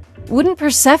rules? Wouldn't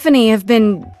Persephone have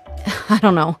been, I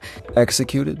don't know,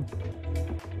 executed?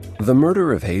 The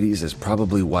murder of Hades is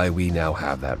probably why we now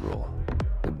have that rule.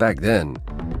 Back then,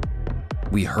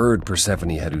 we heard Persephone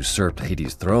had usurped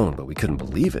Hades' throne, but we couldn't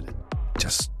believe it. It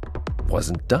just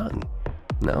wasn't done.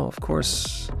 Now, of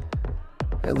course,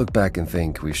 I look back and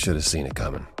think we should have seen it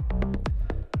coming.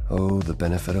 Oh, the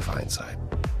benefit of hindsight.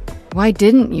 Why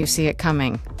didn't you see it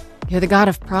coming? You're the god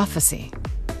of prophecy.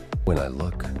 When I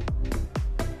look,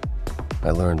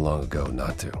 I learned long ago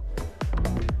not to.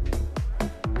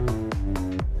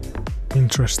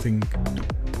 Interesting.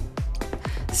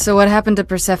 So what happened to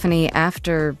Persephone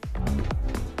after...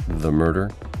 the murder?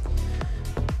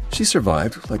 She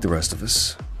survived, like the rest of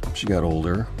us. She got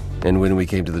older, and when we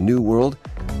came to the new world,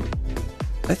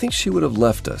 I think she would have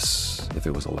left us if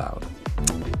it was allowed.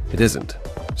 It isn't,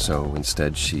 so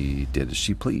instead she did as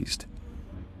she pleased.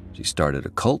 She started a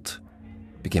cult,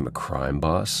 became a crime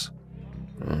boss.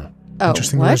 Oh,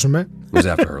 interesting what? resume. It was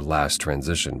after her last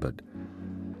transition, but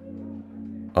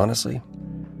honestly,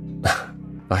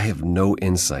 I have no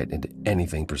insight into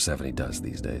anything Persephone does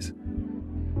these days.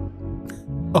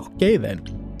 Okay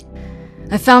then.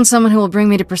 I found someone who will bring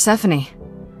me to Persephone.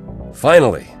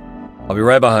 Finally! I'll be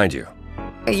right behind you.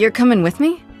 You're coming with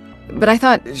me? But I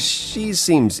thought... She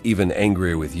seems even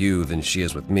angrier with you than she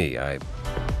is with me. I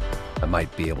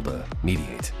might be able to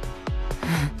mediate.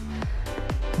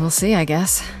 We'll see, I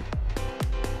guess.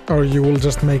 Or you will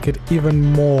just make it even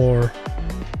more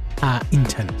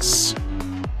intense.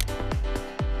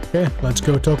 Okay, let's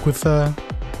go talk with the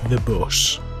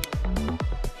boss.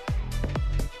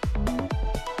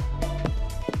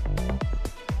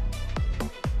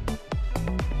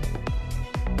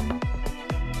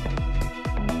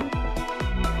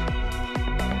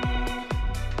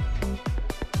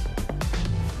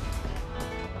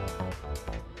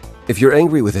 If you're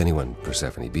angry with anyone,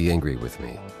 Persephone, be angry with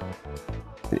me.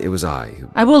 It was I who...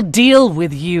 I will deal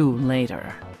with you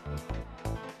later.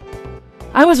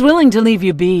 I was willing to leave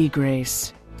you be,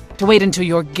 Grace, to wait until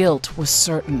your guilt was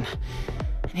certain.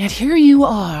 And yet here you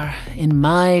are, in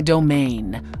my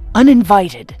domain,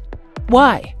 uninvited.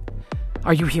 Why?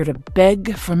 Are you here to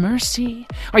beg for mercy?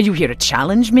 Are you here to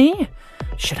challenge me?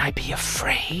 Should I be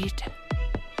afraid?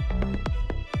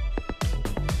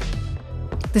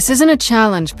 This isn't a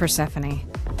challenge, Persephone.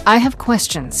 I have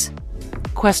questions.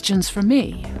 Questions for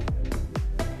me?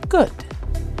 Good.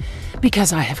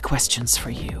 Because I have questions for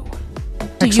you.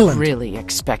 Do Excellent. you really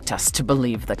expect us to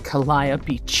believe that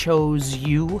Calliope chose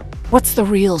you? What's the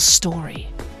real story?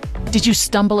 Did you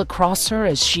stumble across her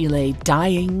as she lay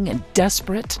dying and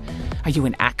desperate? Are you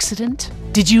an accident?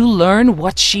 Did you learn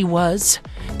what she was?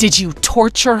 Did you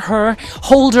torture her,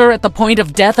 hold her at the point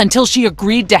of death until she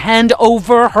agreed to hand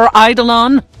over her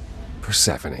eidolon?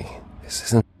 Persephone, this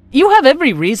isn't... You have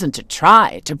every reason to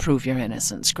try to prove your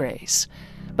innocence, Grace.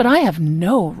 But I have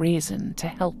no reason to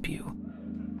help you.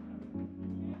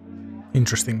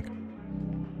 Interesting.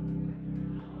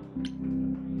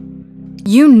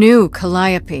 You knew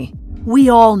Calliope. We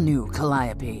all knew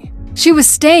Calliope. She was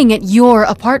staying at your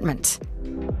apartment.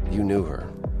 You knew her.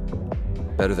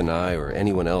 better than I or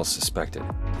anyone else suspected.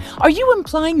 Are you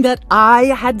implying that I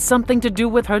had something to do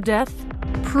with her death?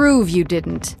 Prove you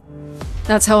didn't.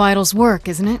 That's how idols work,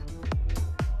 isn't it?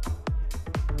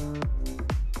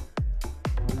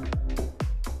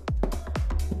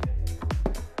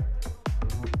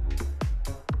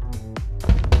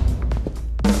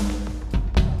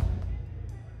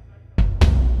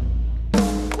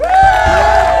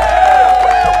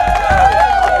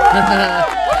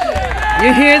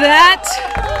 You hear that?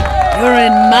 You're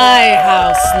in my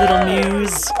house, little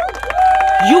muse.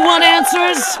 You want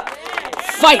answers?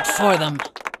 Fight for them.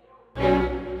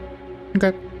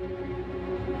 Okay.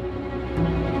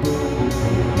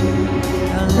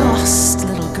 A lost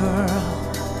little girl,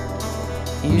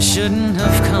 you shouldn't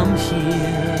have come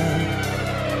here.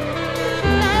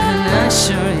 And I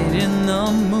sure ain't in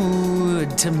the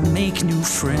mood to make new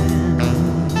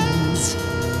friends.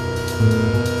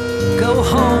 Go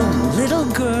home, little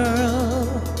girl,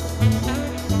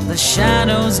 the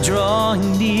shadows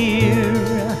drawing near,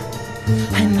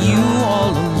 and you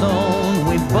all alone,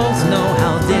 we both know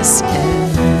how this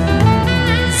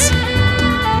ends.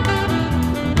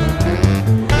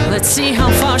 Let's see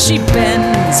how far she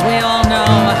bends, we all know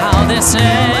how this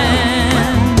ends.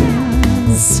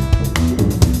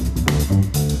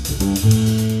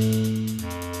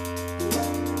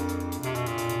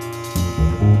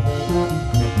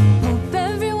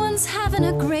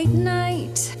 A great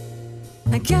night.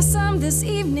 I guess I'm this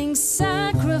evening's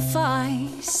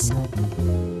sacrifice,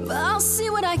 but I'll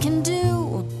see what I can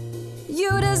do.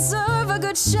 You deserve a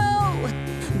good show.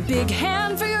 Big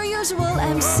hand for your usual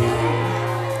MC.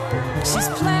 She's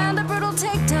planned a brutal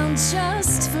takedown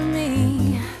just for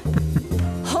me.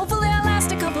 Hopefully I'll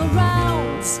last a couple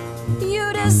rounds.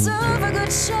 You deserve a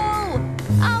good show.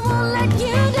 I won't let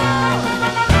you down.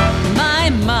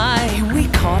 My, we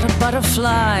caught a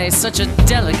butterfly, such a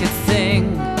delicate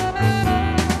thing.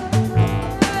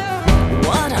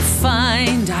 What a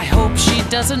find, I hope she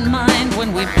doesn't mind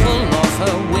when we pull off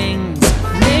her wings.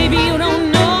 Maybe you don't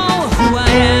know who I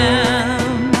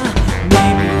am.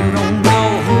 Maybe you don't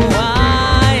know who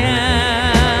I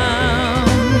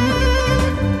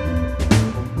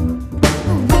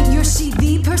am. Wait, you're she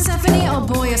the Persephone? Oh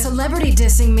boy, a celebrity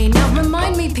dissing me. Now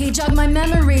remind me, P, jog my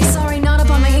memory. Sorry, not up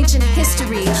on my ancient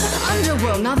history.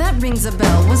 Underworld, now that rings a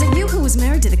bell. Was it you who was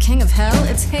married to the king of hell?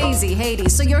 It's hazy,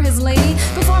 Hades, so you're his lady?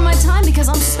 Before my time because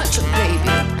I'm such a baby.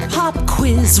 Pop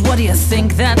quiz, what do you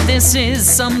think that this is?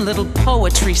 Some little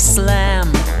poetry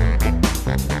slam.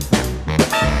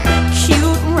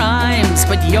 Cute rhymes,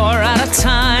 but you're out of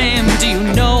time. Do you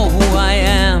know who I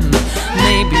am?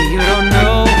 Maybe you don't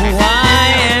know who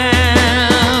I am.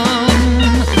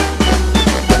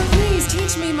 Please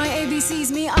teach me my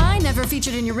ABCs, me. I never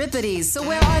featured in Euripides, so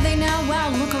where are they now? Wow,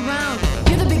 look around.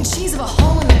 You're the big cheese of a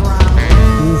hole in the ground.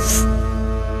 Oof.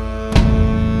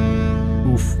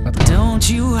 Oof. Don't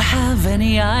you have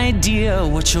any idea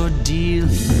what you're dealing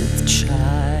with,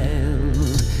 child?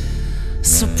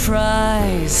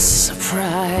 Surprise,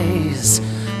 surprise,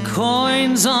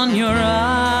 coins on your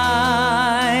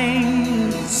eyes.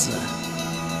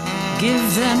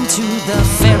 Give them to the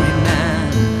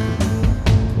ferryman.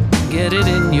 Get it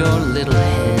in your little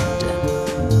head.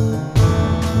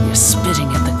 You're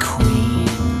spitting at the queen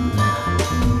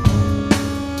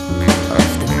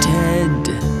of the dead.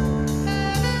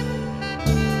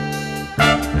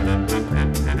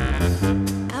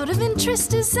 Out of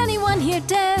interest, is anyone here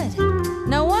dead?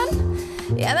 No one?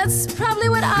 Yeah, that's probably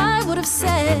what I would have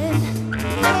said.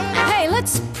 Hey,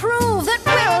 let's prove that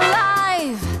we're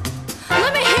alive.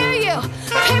 Let me hear you,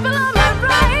 people on my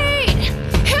right.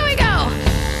 Here we go.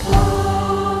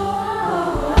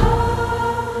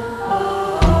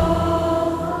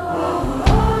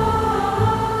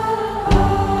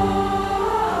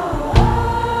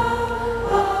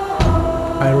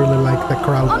 I really like the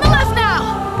crowd. On the left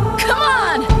now! Come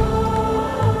on!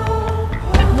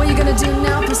 What are you gonna do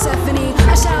now, Persephone?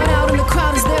 I shout out and the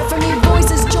crowd is there for me.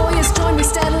 Voices joyous, join me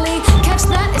steadily. Catch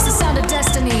that, it's the sound of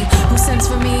destiny. Who sends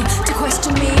for me to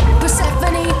question me?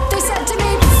 Persephone, they said to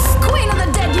me, Queen of the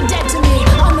dead, you're dead to me.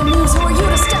 On the moves, who are you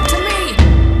to step to me?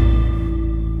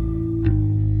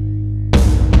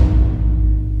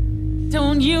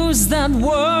 Don't use that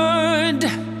word.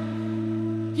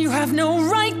 You have no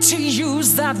right to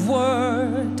use that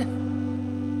word.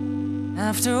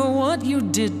 After what you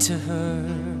did to her,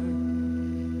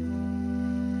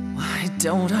 why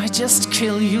don't I just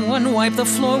kill you and wipe the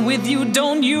floor with you?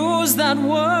 Don't use that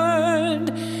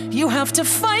word. You have to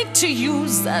fight to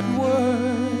use that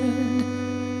word.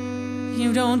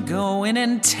 You don't go in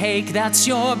and take, that's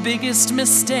your biggest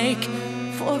mistake.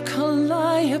 For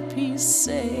Calliope's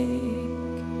sake.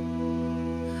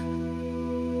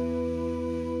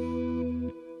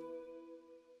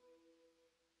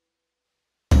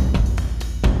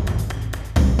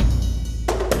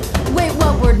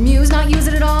 muse, not use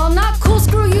it at all. Not cool,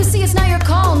 screw you, see it's not your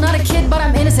call. Not a kid, but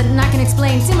I'm innocent and I can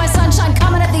explain. See my sunshine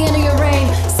coming at the end of your rain.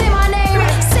 Say my name,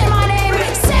 say my name,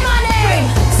 say my name.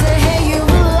 Say hey, you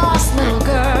lost little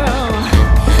girl.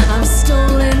 I've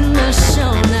stolen the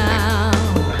show now.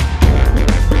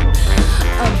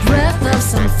 A breath of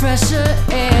some fresher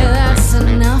air, that's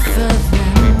enough for them.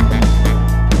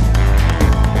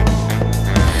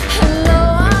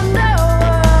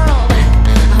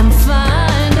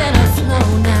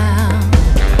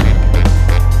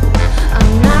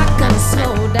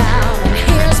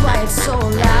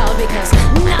 Because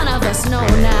none of us know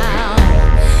now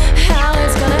how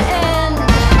it's gonna end.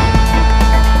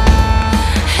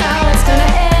 How it's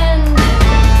gonna end.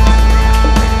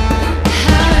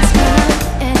 How it's gonna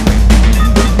end.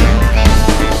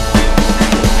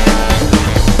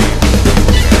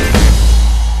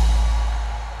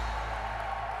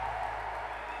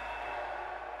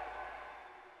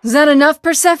 Is that enough,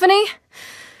 Persephone?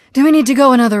 Do we need to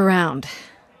go another round?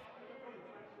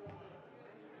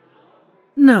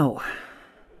 No.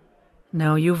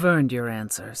 No, you've earned your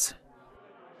answers.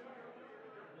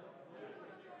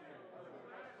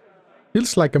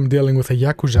 Feels like I'm dealing with a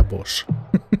Yakuza boss.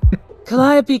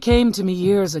 Calliope came to me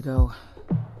years ago.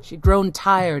 She'd grown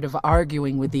tired of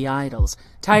arguing with the idols,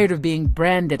 tired of being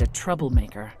branded a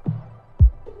troublemaker.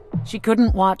 She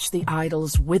couldn't watch the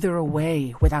idols wither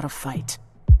away without a fight.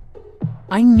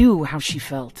 I knew how she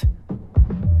felt.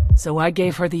 So I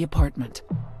gave her the apartment.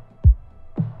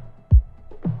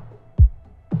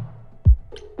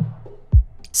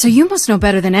 So you must know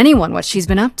better than anyone what she's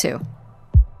been up to.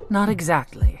 Not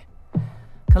exactly.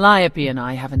 Calliope and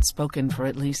I haven't spoken for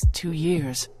at least 2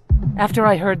 years. After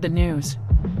I heard the news,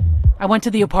 I went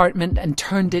to the apartment and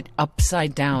turned it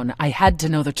upside down. I had to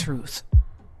know the truth.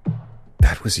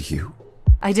 That was you?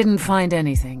 I didn't find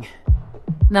anything.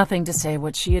 Nothing to say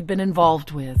what she had been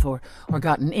involved with, or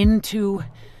gotten into,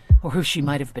 or who she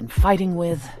might have been fighting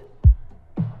with.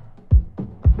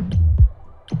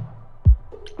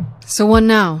 So what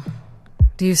now?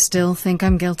 Do you still think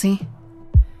I'm guilty?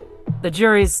 The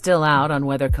jury's still out on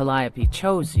whether Calliope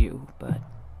chose you, but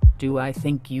do I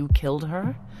think you killed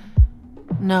her?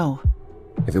 No.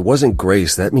 If it wasn't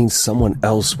Grace, that means someone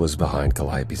else was behind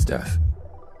Calliope's death.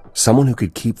 Someone who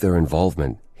could keep their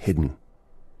involvement hidden.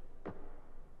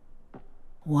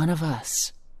 One of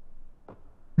us.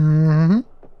 Mm-hmm.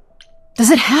 Does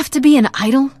it have to be an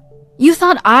idol? You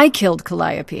thought I killed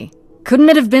Calliope. Couldn't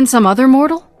it have been some other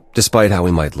mortal? Despite how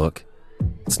he might look,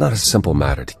 it's not a simple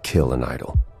matter to kill an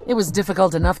idol. It was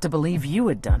difficult enough to believe you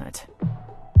had done it.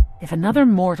 If another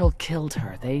mortal killed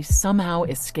her, they somehow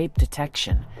escaped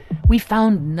detection. We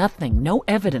found nothing, no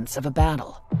evidence of a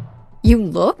battle. You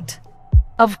looked?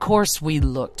 Of course we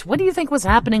looked. What do you think was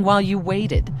happening while you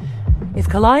waited? If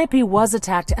Calliope was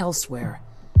attacked elsewhere,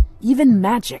 even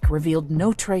magic revealed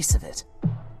no trace of it.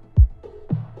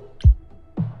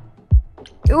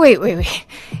 Wait.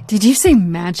 Did you say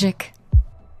magic?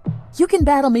 You can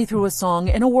battle me through a song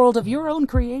in a world of your own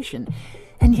creation,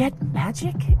 and yet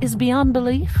magic is beyond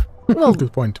belief? Well,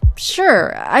 good point.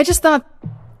 Sure, I just thought...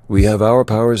 We have our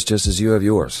powers just as you have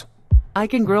yours. I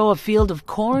can grow a field of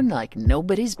corn like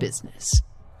nobody's business.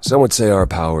 Some would say our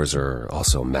powers are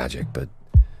also magic, but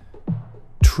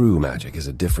true magic is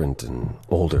a different and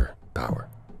older power.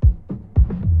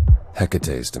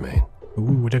 Hecate's domain. Ooh,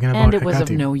 we're talking about and it was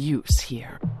Hecate. of no use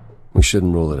here. We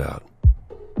shouldn't rule it out.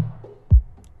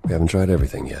 We haven't tried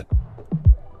everything yet.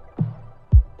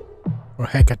 Or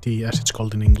Hecate, as it's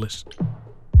called in English.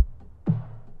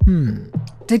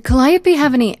 Did Calliope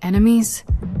have any enemies?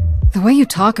 The way you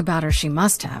talk about her, she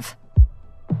must have.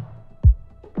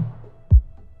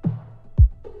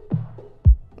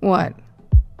 What?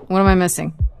 What am I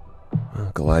missing?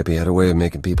 Well, Calliope had a way of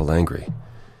making people angry.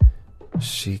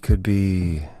 She could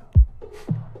be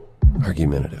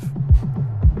argumentative.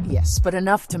 Yes, but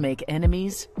enough to make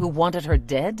enemies who wanted her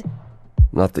dead?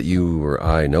 Not that you or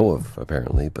I know of,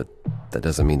 apparently, but that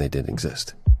doesn't mean they didn't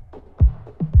exist.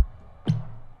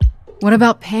 What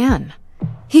about Pan?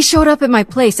 He showed up at my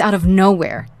place out of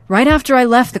nowhere, right after I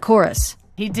left the chorus.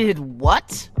 He did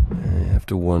what? I have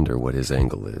to wonder what his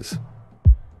angle is.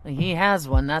 He has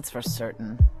one, that's for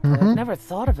certain. But I've never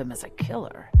thought of him as a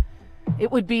killer.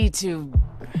 It would be too...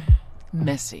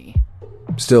 messy.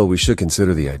 Still, we should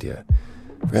consider the idea.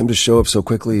 For him to show up so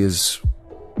quickly is...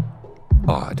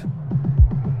 odd.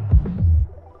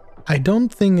 I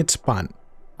don't think it's Pan.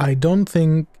 I don't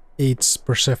think it's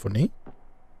Persephone.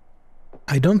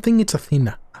 I don't think it's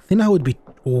Athena. Athena would be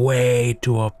way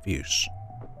too obvious.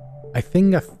 I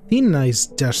think Athena is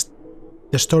just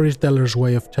the storyteller's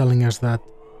way of telling us that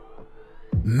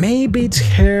Maybe it's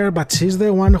her, but she's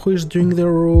the one who is doing the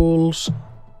rules.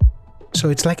 So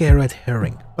it's like a red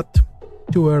herring, but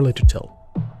too early to tell.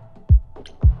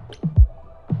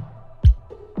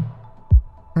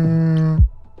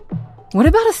 What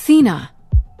about Athena?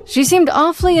 She seemed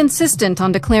awfully insistent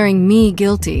on declaring me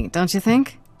guilty, don't you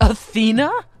think? Athena?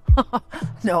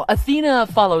 No, Athena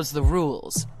follows the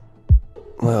rules.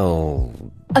 Well...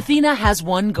 Athena has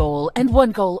one goal, and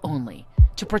one goal only.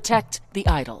 To protect the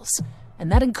idols.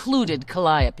 And that included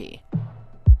Calliope.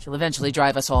 She'll eventually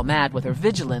drive us all mad with her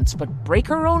vigilance, but break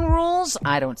her own rules?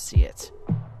 I don't see it.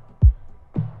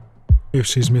 If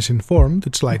she's misinformed,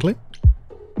 it's likely.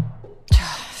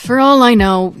 For all I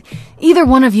know, either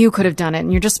one of you could have done it,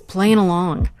 and you're just playing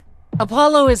along.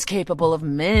 Apollo is capable of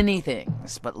many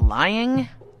things, but lying?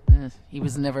 He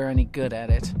was never any good at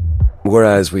it.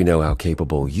 Whereas we know how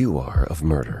capable you are of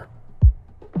murder.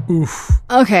 Oof.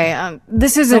 Okay,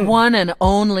 this isn't... The one and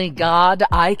only god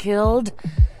I killed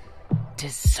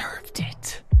deserved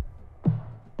it.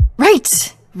 Right.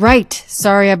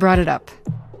 Sorry I brought it up.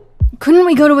 Couldn't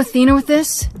we go to Athena with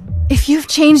this? If you've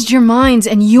changed your minds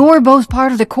and you're both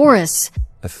part of the chorus...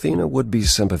 Athena would be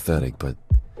sympathetic, but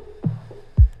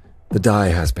the die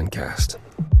has been cast.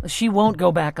 She won't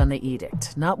go back on the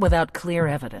edict, not without clear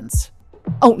evidence.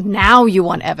 Oh, now you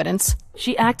want evidence?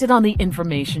 She acted on the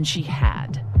information she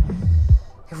had.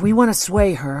 If we want to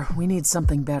sway her, we need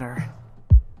something better.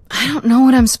 I don't know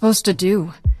what I'm supposed to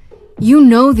do. You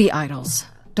know the idols.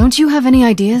 Don't you have any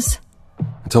ideas?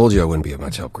 I told you I wouldn't be of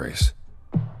much help, Grace.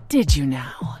 Did you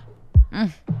now?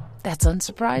 That's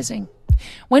unsurprising.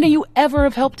 When are you ever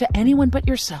of help to anyone but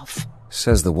yourself?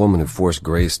 Says the woman who forced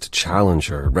Grace to challenge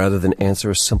her rather than answer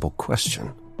a simple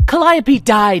question. Calliope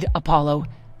died, Apollo.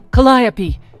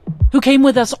 Calliope, who came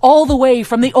with us all the way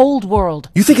from the old world.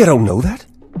 You think I don't know that?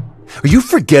 Are you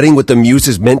forgetting what the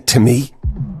Muses meant to me?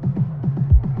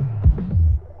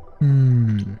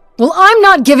 Well, I'm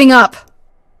not giving up.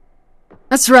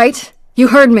 That's right. You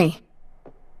heard me.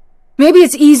 Maybe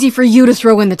it's easy for you to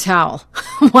throw in the towel.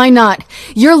 Why not?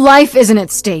 Your life isn't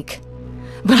at stake.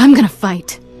 But I'm gonna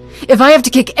fight. If I have to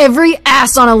kick every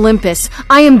ass on Olympus,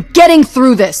 I am getting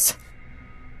through this.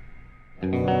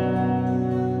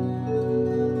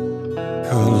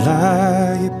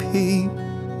 Calliope,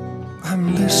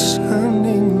 I'm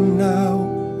listening now.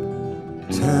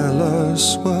 Tell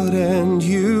us what end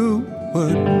you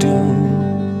were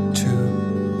doomed to.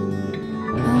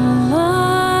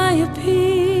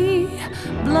 Calliope,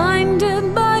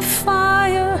 blinded by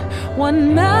fire,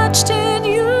 one match did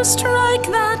you strike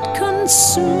that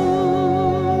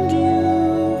consumed you.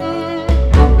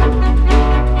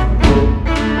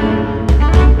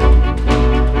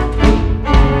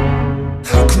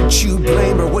 How could you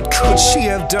blame her? What could she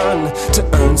have done to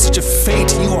earn such a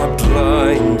fate? You are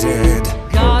blinded.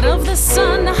 God of the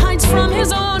sun hides from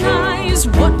his own eyes.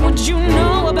 What would you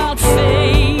know about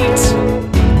fate?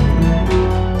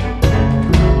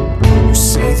 You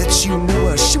say that you know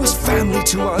her, she was family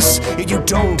to us, yet you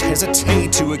don't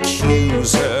hesitate to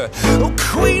accuse her. Oh,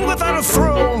 queen without a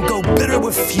throne, go bitter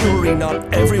with fury.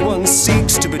 Not everyone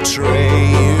seeks to betray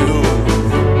you.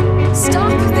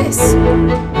 Stop this! There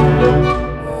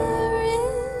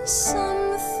is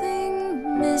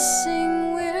something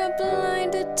missing we're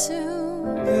blinded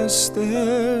to. Yes,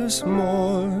 there's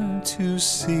more to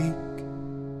seek.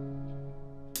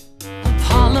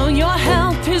 Apollo, your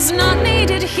help is not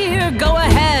needed here. Go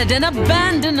ahead and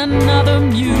abandon another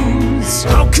muse.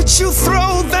 How could you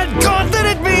throw that gauntlet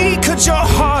at me? Could your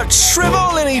heart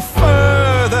shrivel any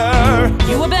further?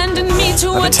 You abandoned me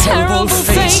to a terrible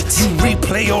fate. You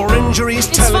replay your injuries,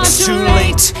 It's tell far it's too too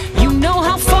late. late. You know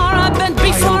how far I've been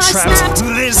before I snapped.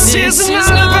 This is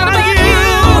not about you.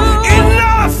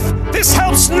 Enough! This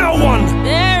helps no one.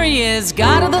 There he is,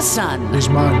 god of the sun. He's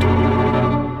mad.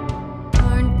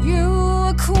 Aren't you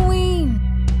a queen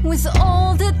with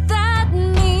all that that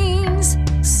means?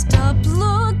 Stop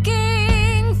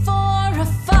looking for a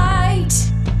fight.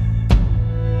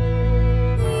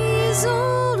 These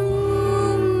old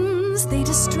wounds, they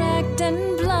distract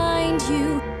and blind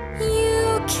you.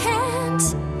 You can't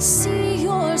see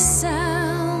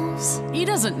yourselves. He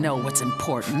doesn't know what's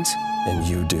important. And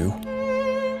you do?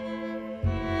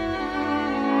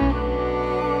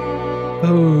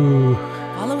 Oh,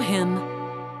 Follow him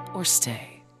or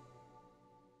stay.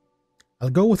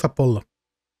 I'll go with Apollo.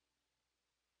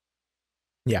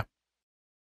 Yeah.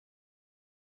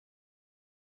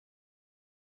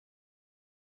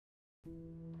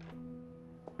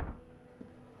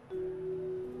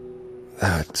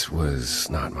 That was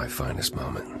not my finest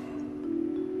moment.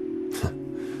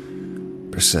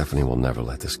 Persephone will never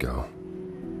let this go.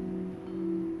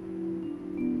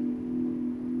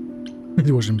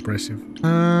 It was impressive.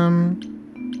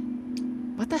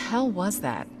 What the hell was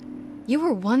that? You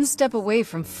were one step away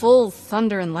from full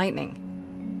thunder and lightning.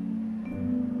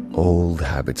 Old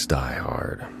habits die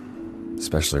hard,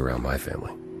 especially around my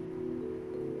family.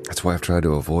 That's why I've tried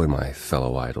to avoid my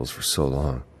fellow idols for so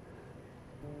long.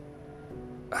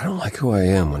 I don't like who I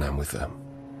am when I'm with them.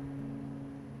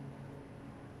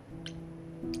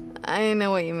 I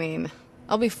know what you mean.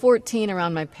 I'll be 14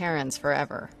 around my parents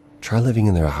forever. Try living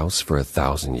in their house for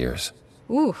 1,000 years.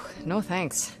 Ooh, no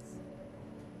thanks.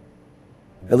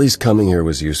 At least coming here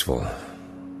was useful.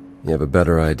 You have a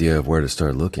better idea of where to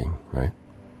start looking, right?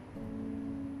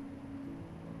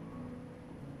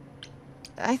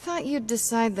 I thought you'd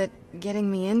decide that getting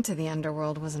me into the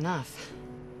underworld was enough.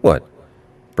 What?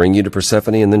 Bring you to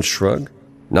Persephone and then shrug?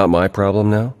 Not my problem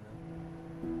now?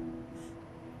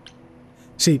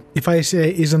 See, if I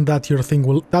say isn't that your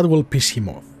thing, that will piss him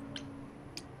off.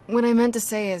 What I meant to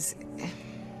say is...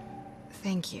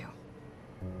 thank you.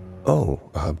 Oh,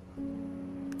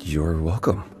 you're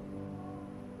welcome.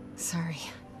 Sorry,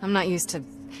 I'm not used to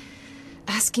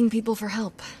asking people for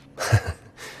help.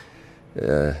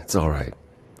 It's all right.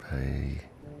 I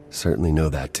certainly know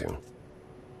that tune.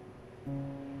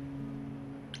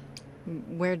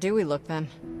 Where do we look then?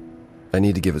 I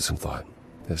need to give it some thought.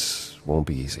 This won't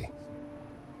be easy.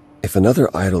 If another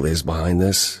idol is behind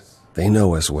this, they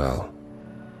know as well.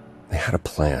 They had a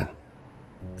plan.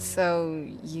 So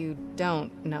you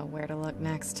don't know where to look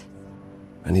next?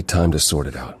 I need time to sort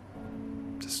it out.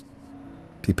 Just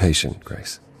be patient,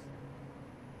 Grace.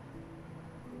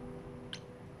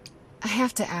 I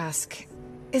have to ask,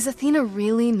 is Athena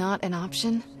really not an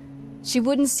option? She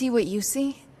wouldn't see what you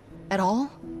see? At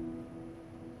all?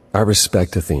 I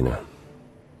respect Athena.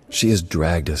 She has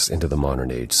dragged us into the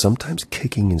modern age, sometimes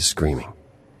kicking and screaming.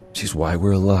 She's why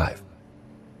we're alive.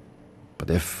 But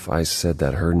if I said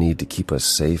that her need to keep us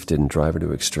safe didn't drive her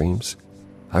to extremes,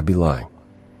 I'd be lying.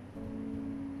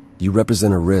 You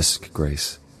represent a risk,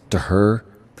 Grace. To her,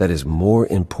 that is more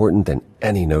important than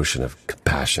any notion of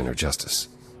compassion or justice.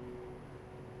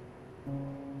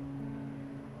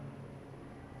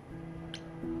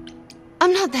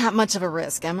 I'm not that much of a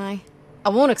risk, am I? I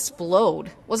won't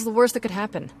explode. What's the worst that could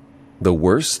happen? The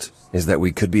worst is that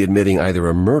we could be admitting either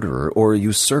a murderer or a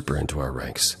usurper into our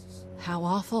ranks. How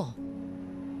awful.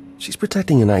 She's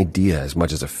protecting an idea as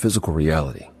much as a physical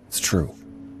reality. It's true.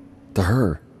 To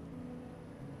her,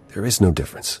 there is no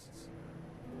difference.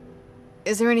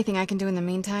 Is there anything I can do in the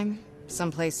meantime?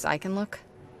 Someplace I can look?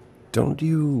 Don't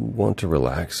you want to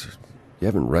relax? You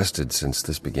haven't rested since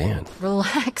this began.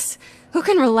 Relax? Who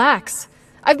can relax?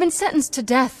 I've been sentenced to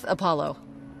death, Apollo.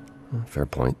 Fair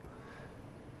point.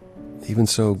 Even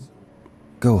so,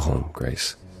 go home,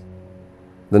 Grace.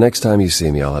 The next time you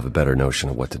see me, I'll have a better notion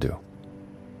of what to do.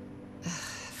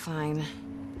 Fine.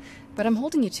 But I'm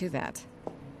holding you to that.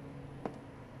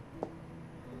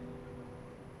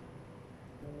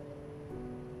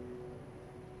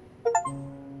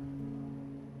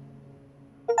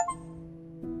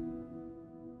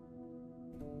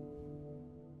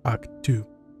 Act 2.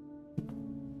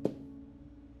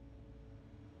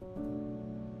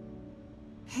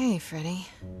 Hey, Freddy.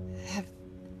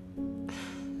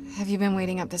 Have you been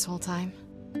waiting up this whole time?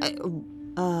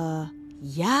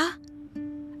 Yeah?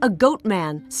 A goat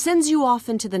man sends you off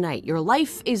into the night. Your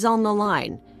life is on the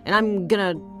line. And I'm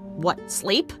gonna, what,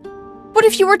 sleep? What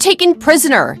if you were taken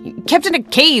prisoner, kept in a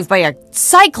cave by a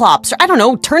cyclops, or I don't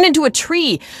know, turned into a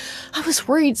tree? I was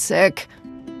worried sick.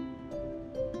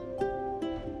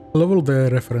 I love all the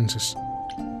references.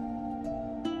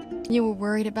 You were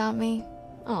worried about me?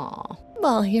 Aw.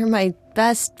 Well, you're my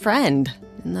best friend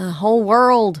in the whole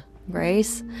world,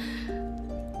 Grace.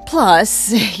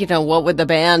 Plus, you know, what would the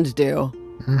band do?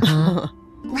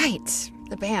 Right,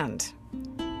 the band.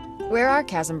 Where are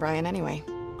Kaz and Brian anyway?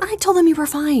 I told them you were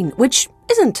fine, which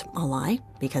isn't a lie,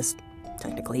 because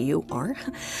technically you are.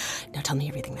 Now tell me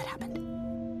everything that happened.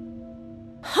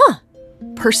 Huh.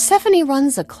 Persephone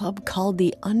runs a club called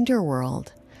the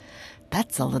Underworld.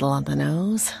 That's a little on the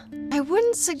nose. I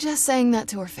wouldn't suggest saying that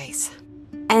to her face.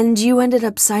 And you ended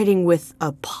up siding with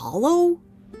Apollo?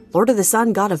 Lord of the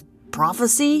Sun, god of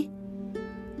prophecy?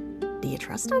 Do you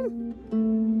trust him?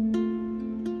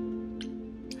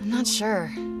 I'm not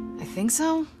sure. I think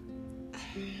so.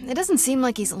 It doesn't seem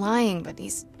like he's lying, but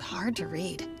he's hard to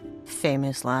read.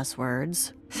 Famous last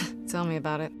words. Tell me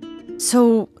about it.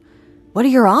 So, what are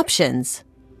your options?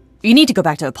 You need to go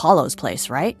back to Apollo's place,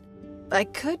 right? I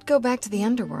could go back to the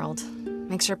Underworld.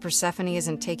 Make sure Persephone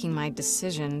isn't taking my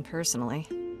decision personally.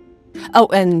 Oh,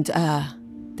 and,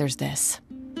 there's this.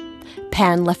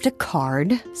 Pan left a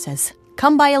card, says,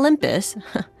 come by Olympus.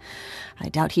 I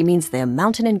doubt he means the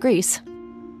mountain in Greece.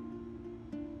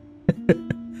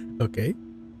 Okay.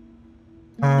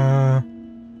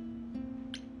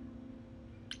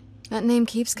 That name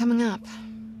keeps coming up.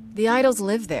 The idols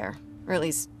live there, or at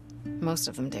least most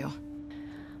of them do.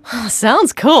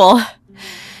 Sounds cool.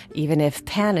 Even if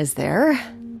Pan is there.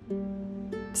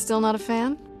 Still not a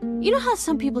fan? You know how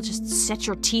some people just set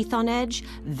your teeth on edge?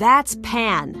 That's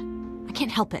Pan. I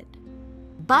can't help it.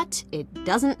 But it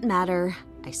doesn't matter.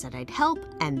 I said I'd help,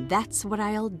 and that's what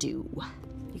I'll do.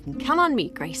 You can count on me,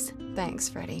 Grace. Thanks,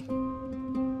 Freddy.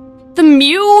 The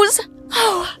muse!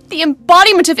 Oh, the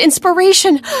embodiment of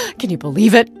inspiration! Can you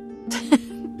believe it?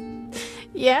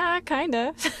 Yeah,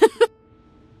 kinda.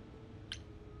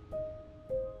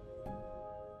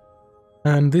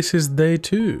 And this is day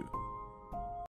 2.